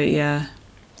 We'll see, yeah.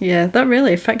 Yeah, that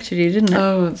really affected you, didn't it?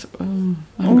 I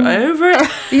haven't got over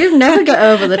it. You've never got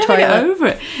over the toilet. Get over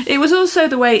it. It was also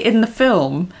the way in the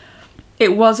film,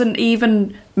 it wasn't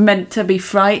even meant to be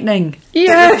frightening.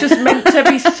 Yeah. It was just meant to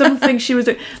be something she was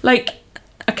doing. Like,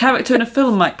 a character in a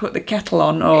film might put the kettle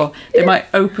on, or they might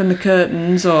open the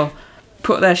curtains, or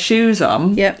put their shoes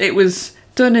on. Yep. It was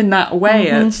done in that way.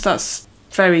 That's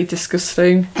very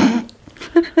disgusting. I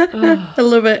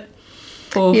love it.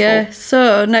 Awful. Yeah,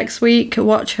 so next week,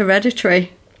 watch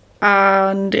Hereditary.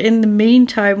 And in the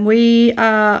meantime, we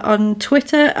are on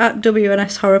Twitter at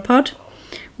WNS HorrorPod.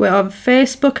 We're on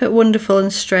Facebook at Wonderful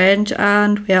and Strange,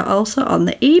 and we are also on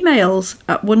the emails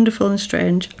at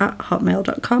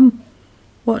wonderfulandstrange@hotmail.com.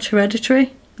 Watch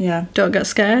Hereditary. Yeah. Don't get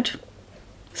scared.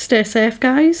 Stay safe,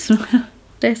 guys.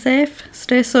 Stay safe.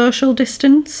 Stay social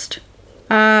distanced.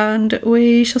 And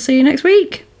we shall see you next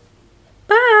week.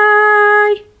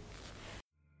 Bye!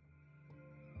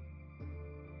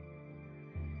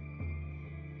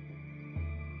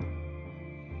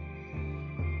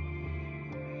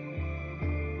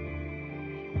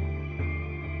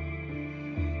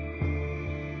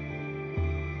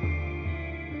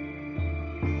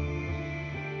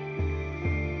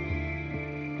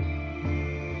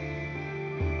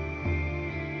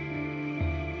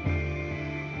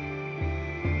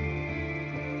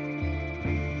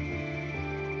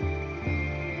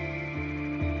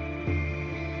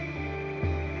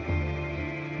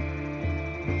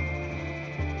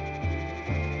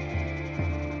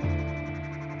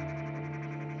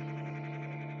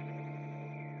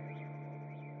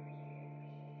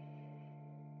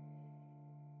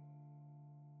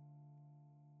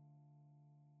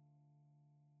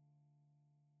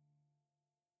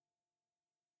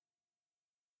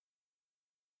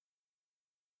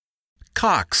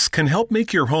 Cox can help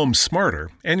make your home smarter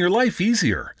and your life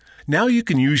easier. Now you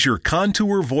can use your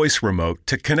Contour voice remote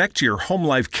to connect to your home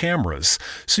life cameras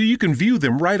so you can view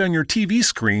them right on your TV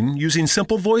screen using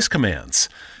simple voice commands.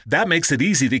 That makes it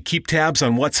easy to keep tabs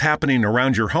on what's happening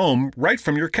around your home right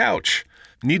from your couch.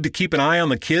 Need to keep an eye on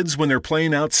the kids when they're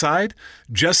playing outside?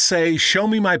 Just say, "Show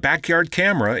me my backyard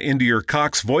camera" into your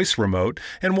Cox voice remote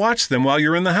and watch them while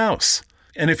you're in the house.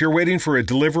 And if you're waiting for a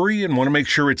delivery and want to make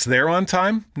sure it's there on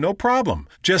time, no problem.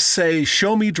 Just say,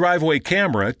 "Show me driveway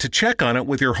camera" to check on it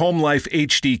with your Home Life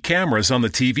HD cameras on the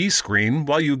TV screen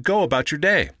while you go about your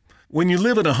day. When you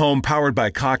live in a home powered by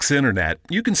Cox Internet,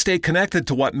 you can stay connected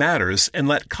to what matters and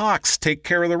let Cox take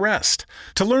care of the rest.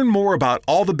 To learn more about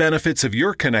all the benefits of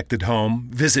your connected home,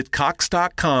 visit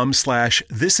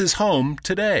cox.com/thisishome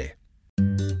today.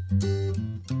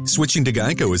 Switching to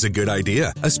Geico is a good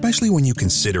idea, especially when you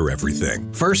consider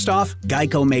everything. First off,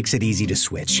 Geico makes it easy to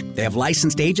switch. They have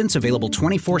licensed agents available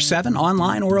 24/7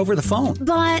 online or over the phone.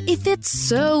 But if it's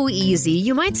so easy,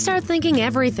 you might start thinking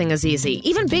everything is easy,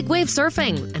 even big wave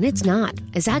surfing. And it's not.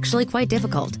 It's actually quite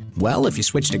difficult. Well, if you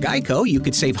switch to Geico, you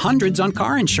could save hundreds on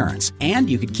car insurance. And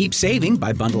you could keep saving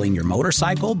by bundling your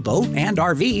motorcycle, boat, and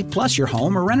RV, plus your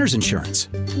home or renter's insurance.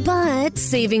 But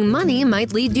saving money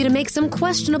might lead you to make some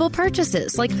questionable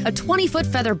purchases, like a 20-foot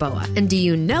feather boa. And do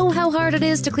you know how hard it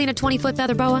is to clean a 20-foot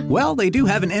feather boa? Well, they do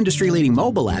have an industry-leading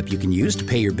mobile app you can use to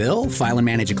pay your bill, file and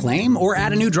manage a claim, or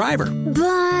add a new driver.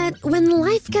 But when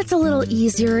life gets a little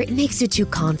easier, it makes you too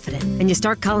confident, and you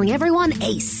start calling everyone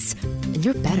Ace. And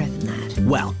you're better than that.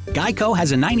 Well, Geico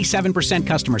has a 97%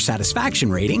 customer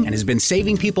satisfaction rating and has been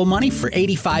saving people money for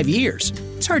 85 years.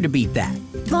 It's hard to beat that.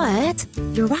 But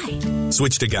you're right.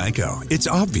 Switch to Geico. It's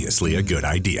obviously a good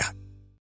idea.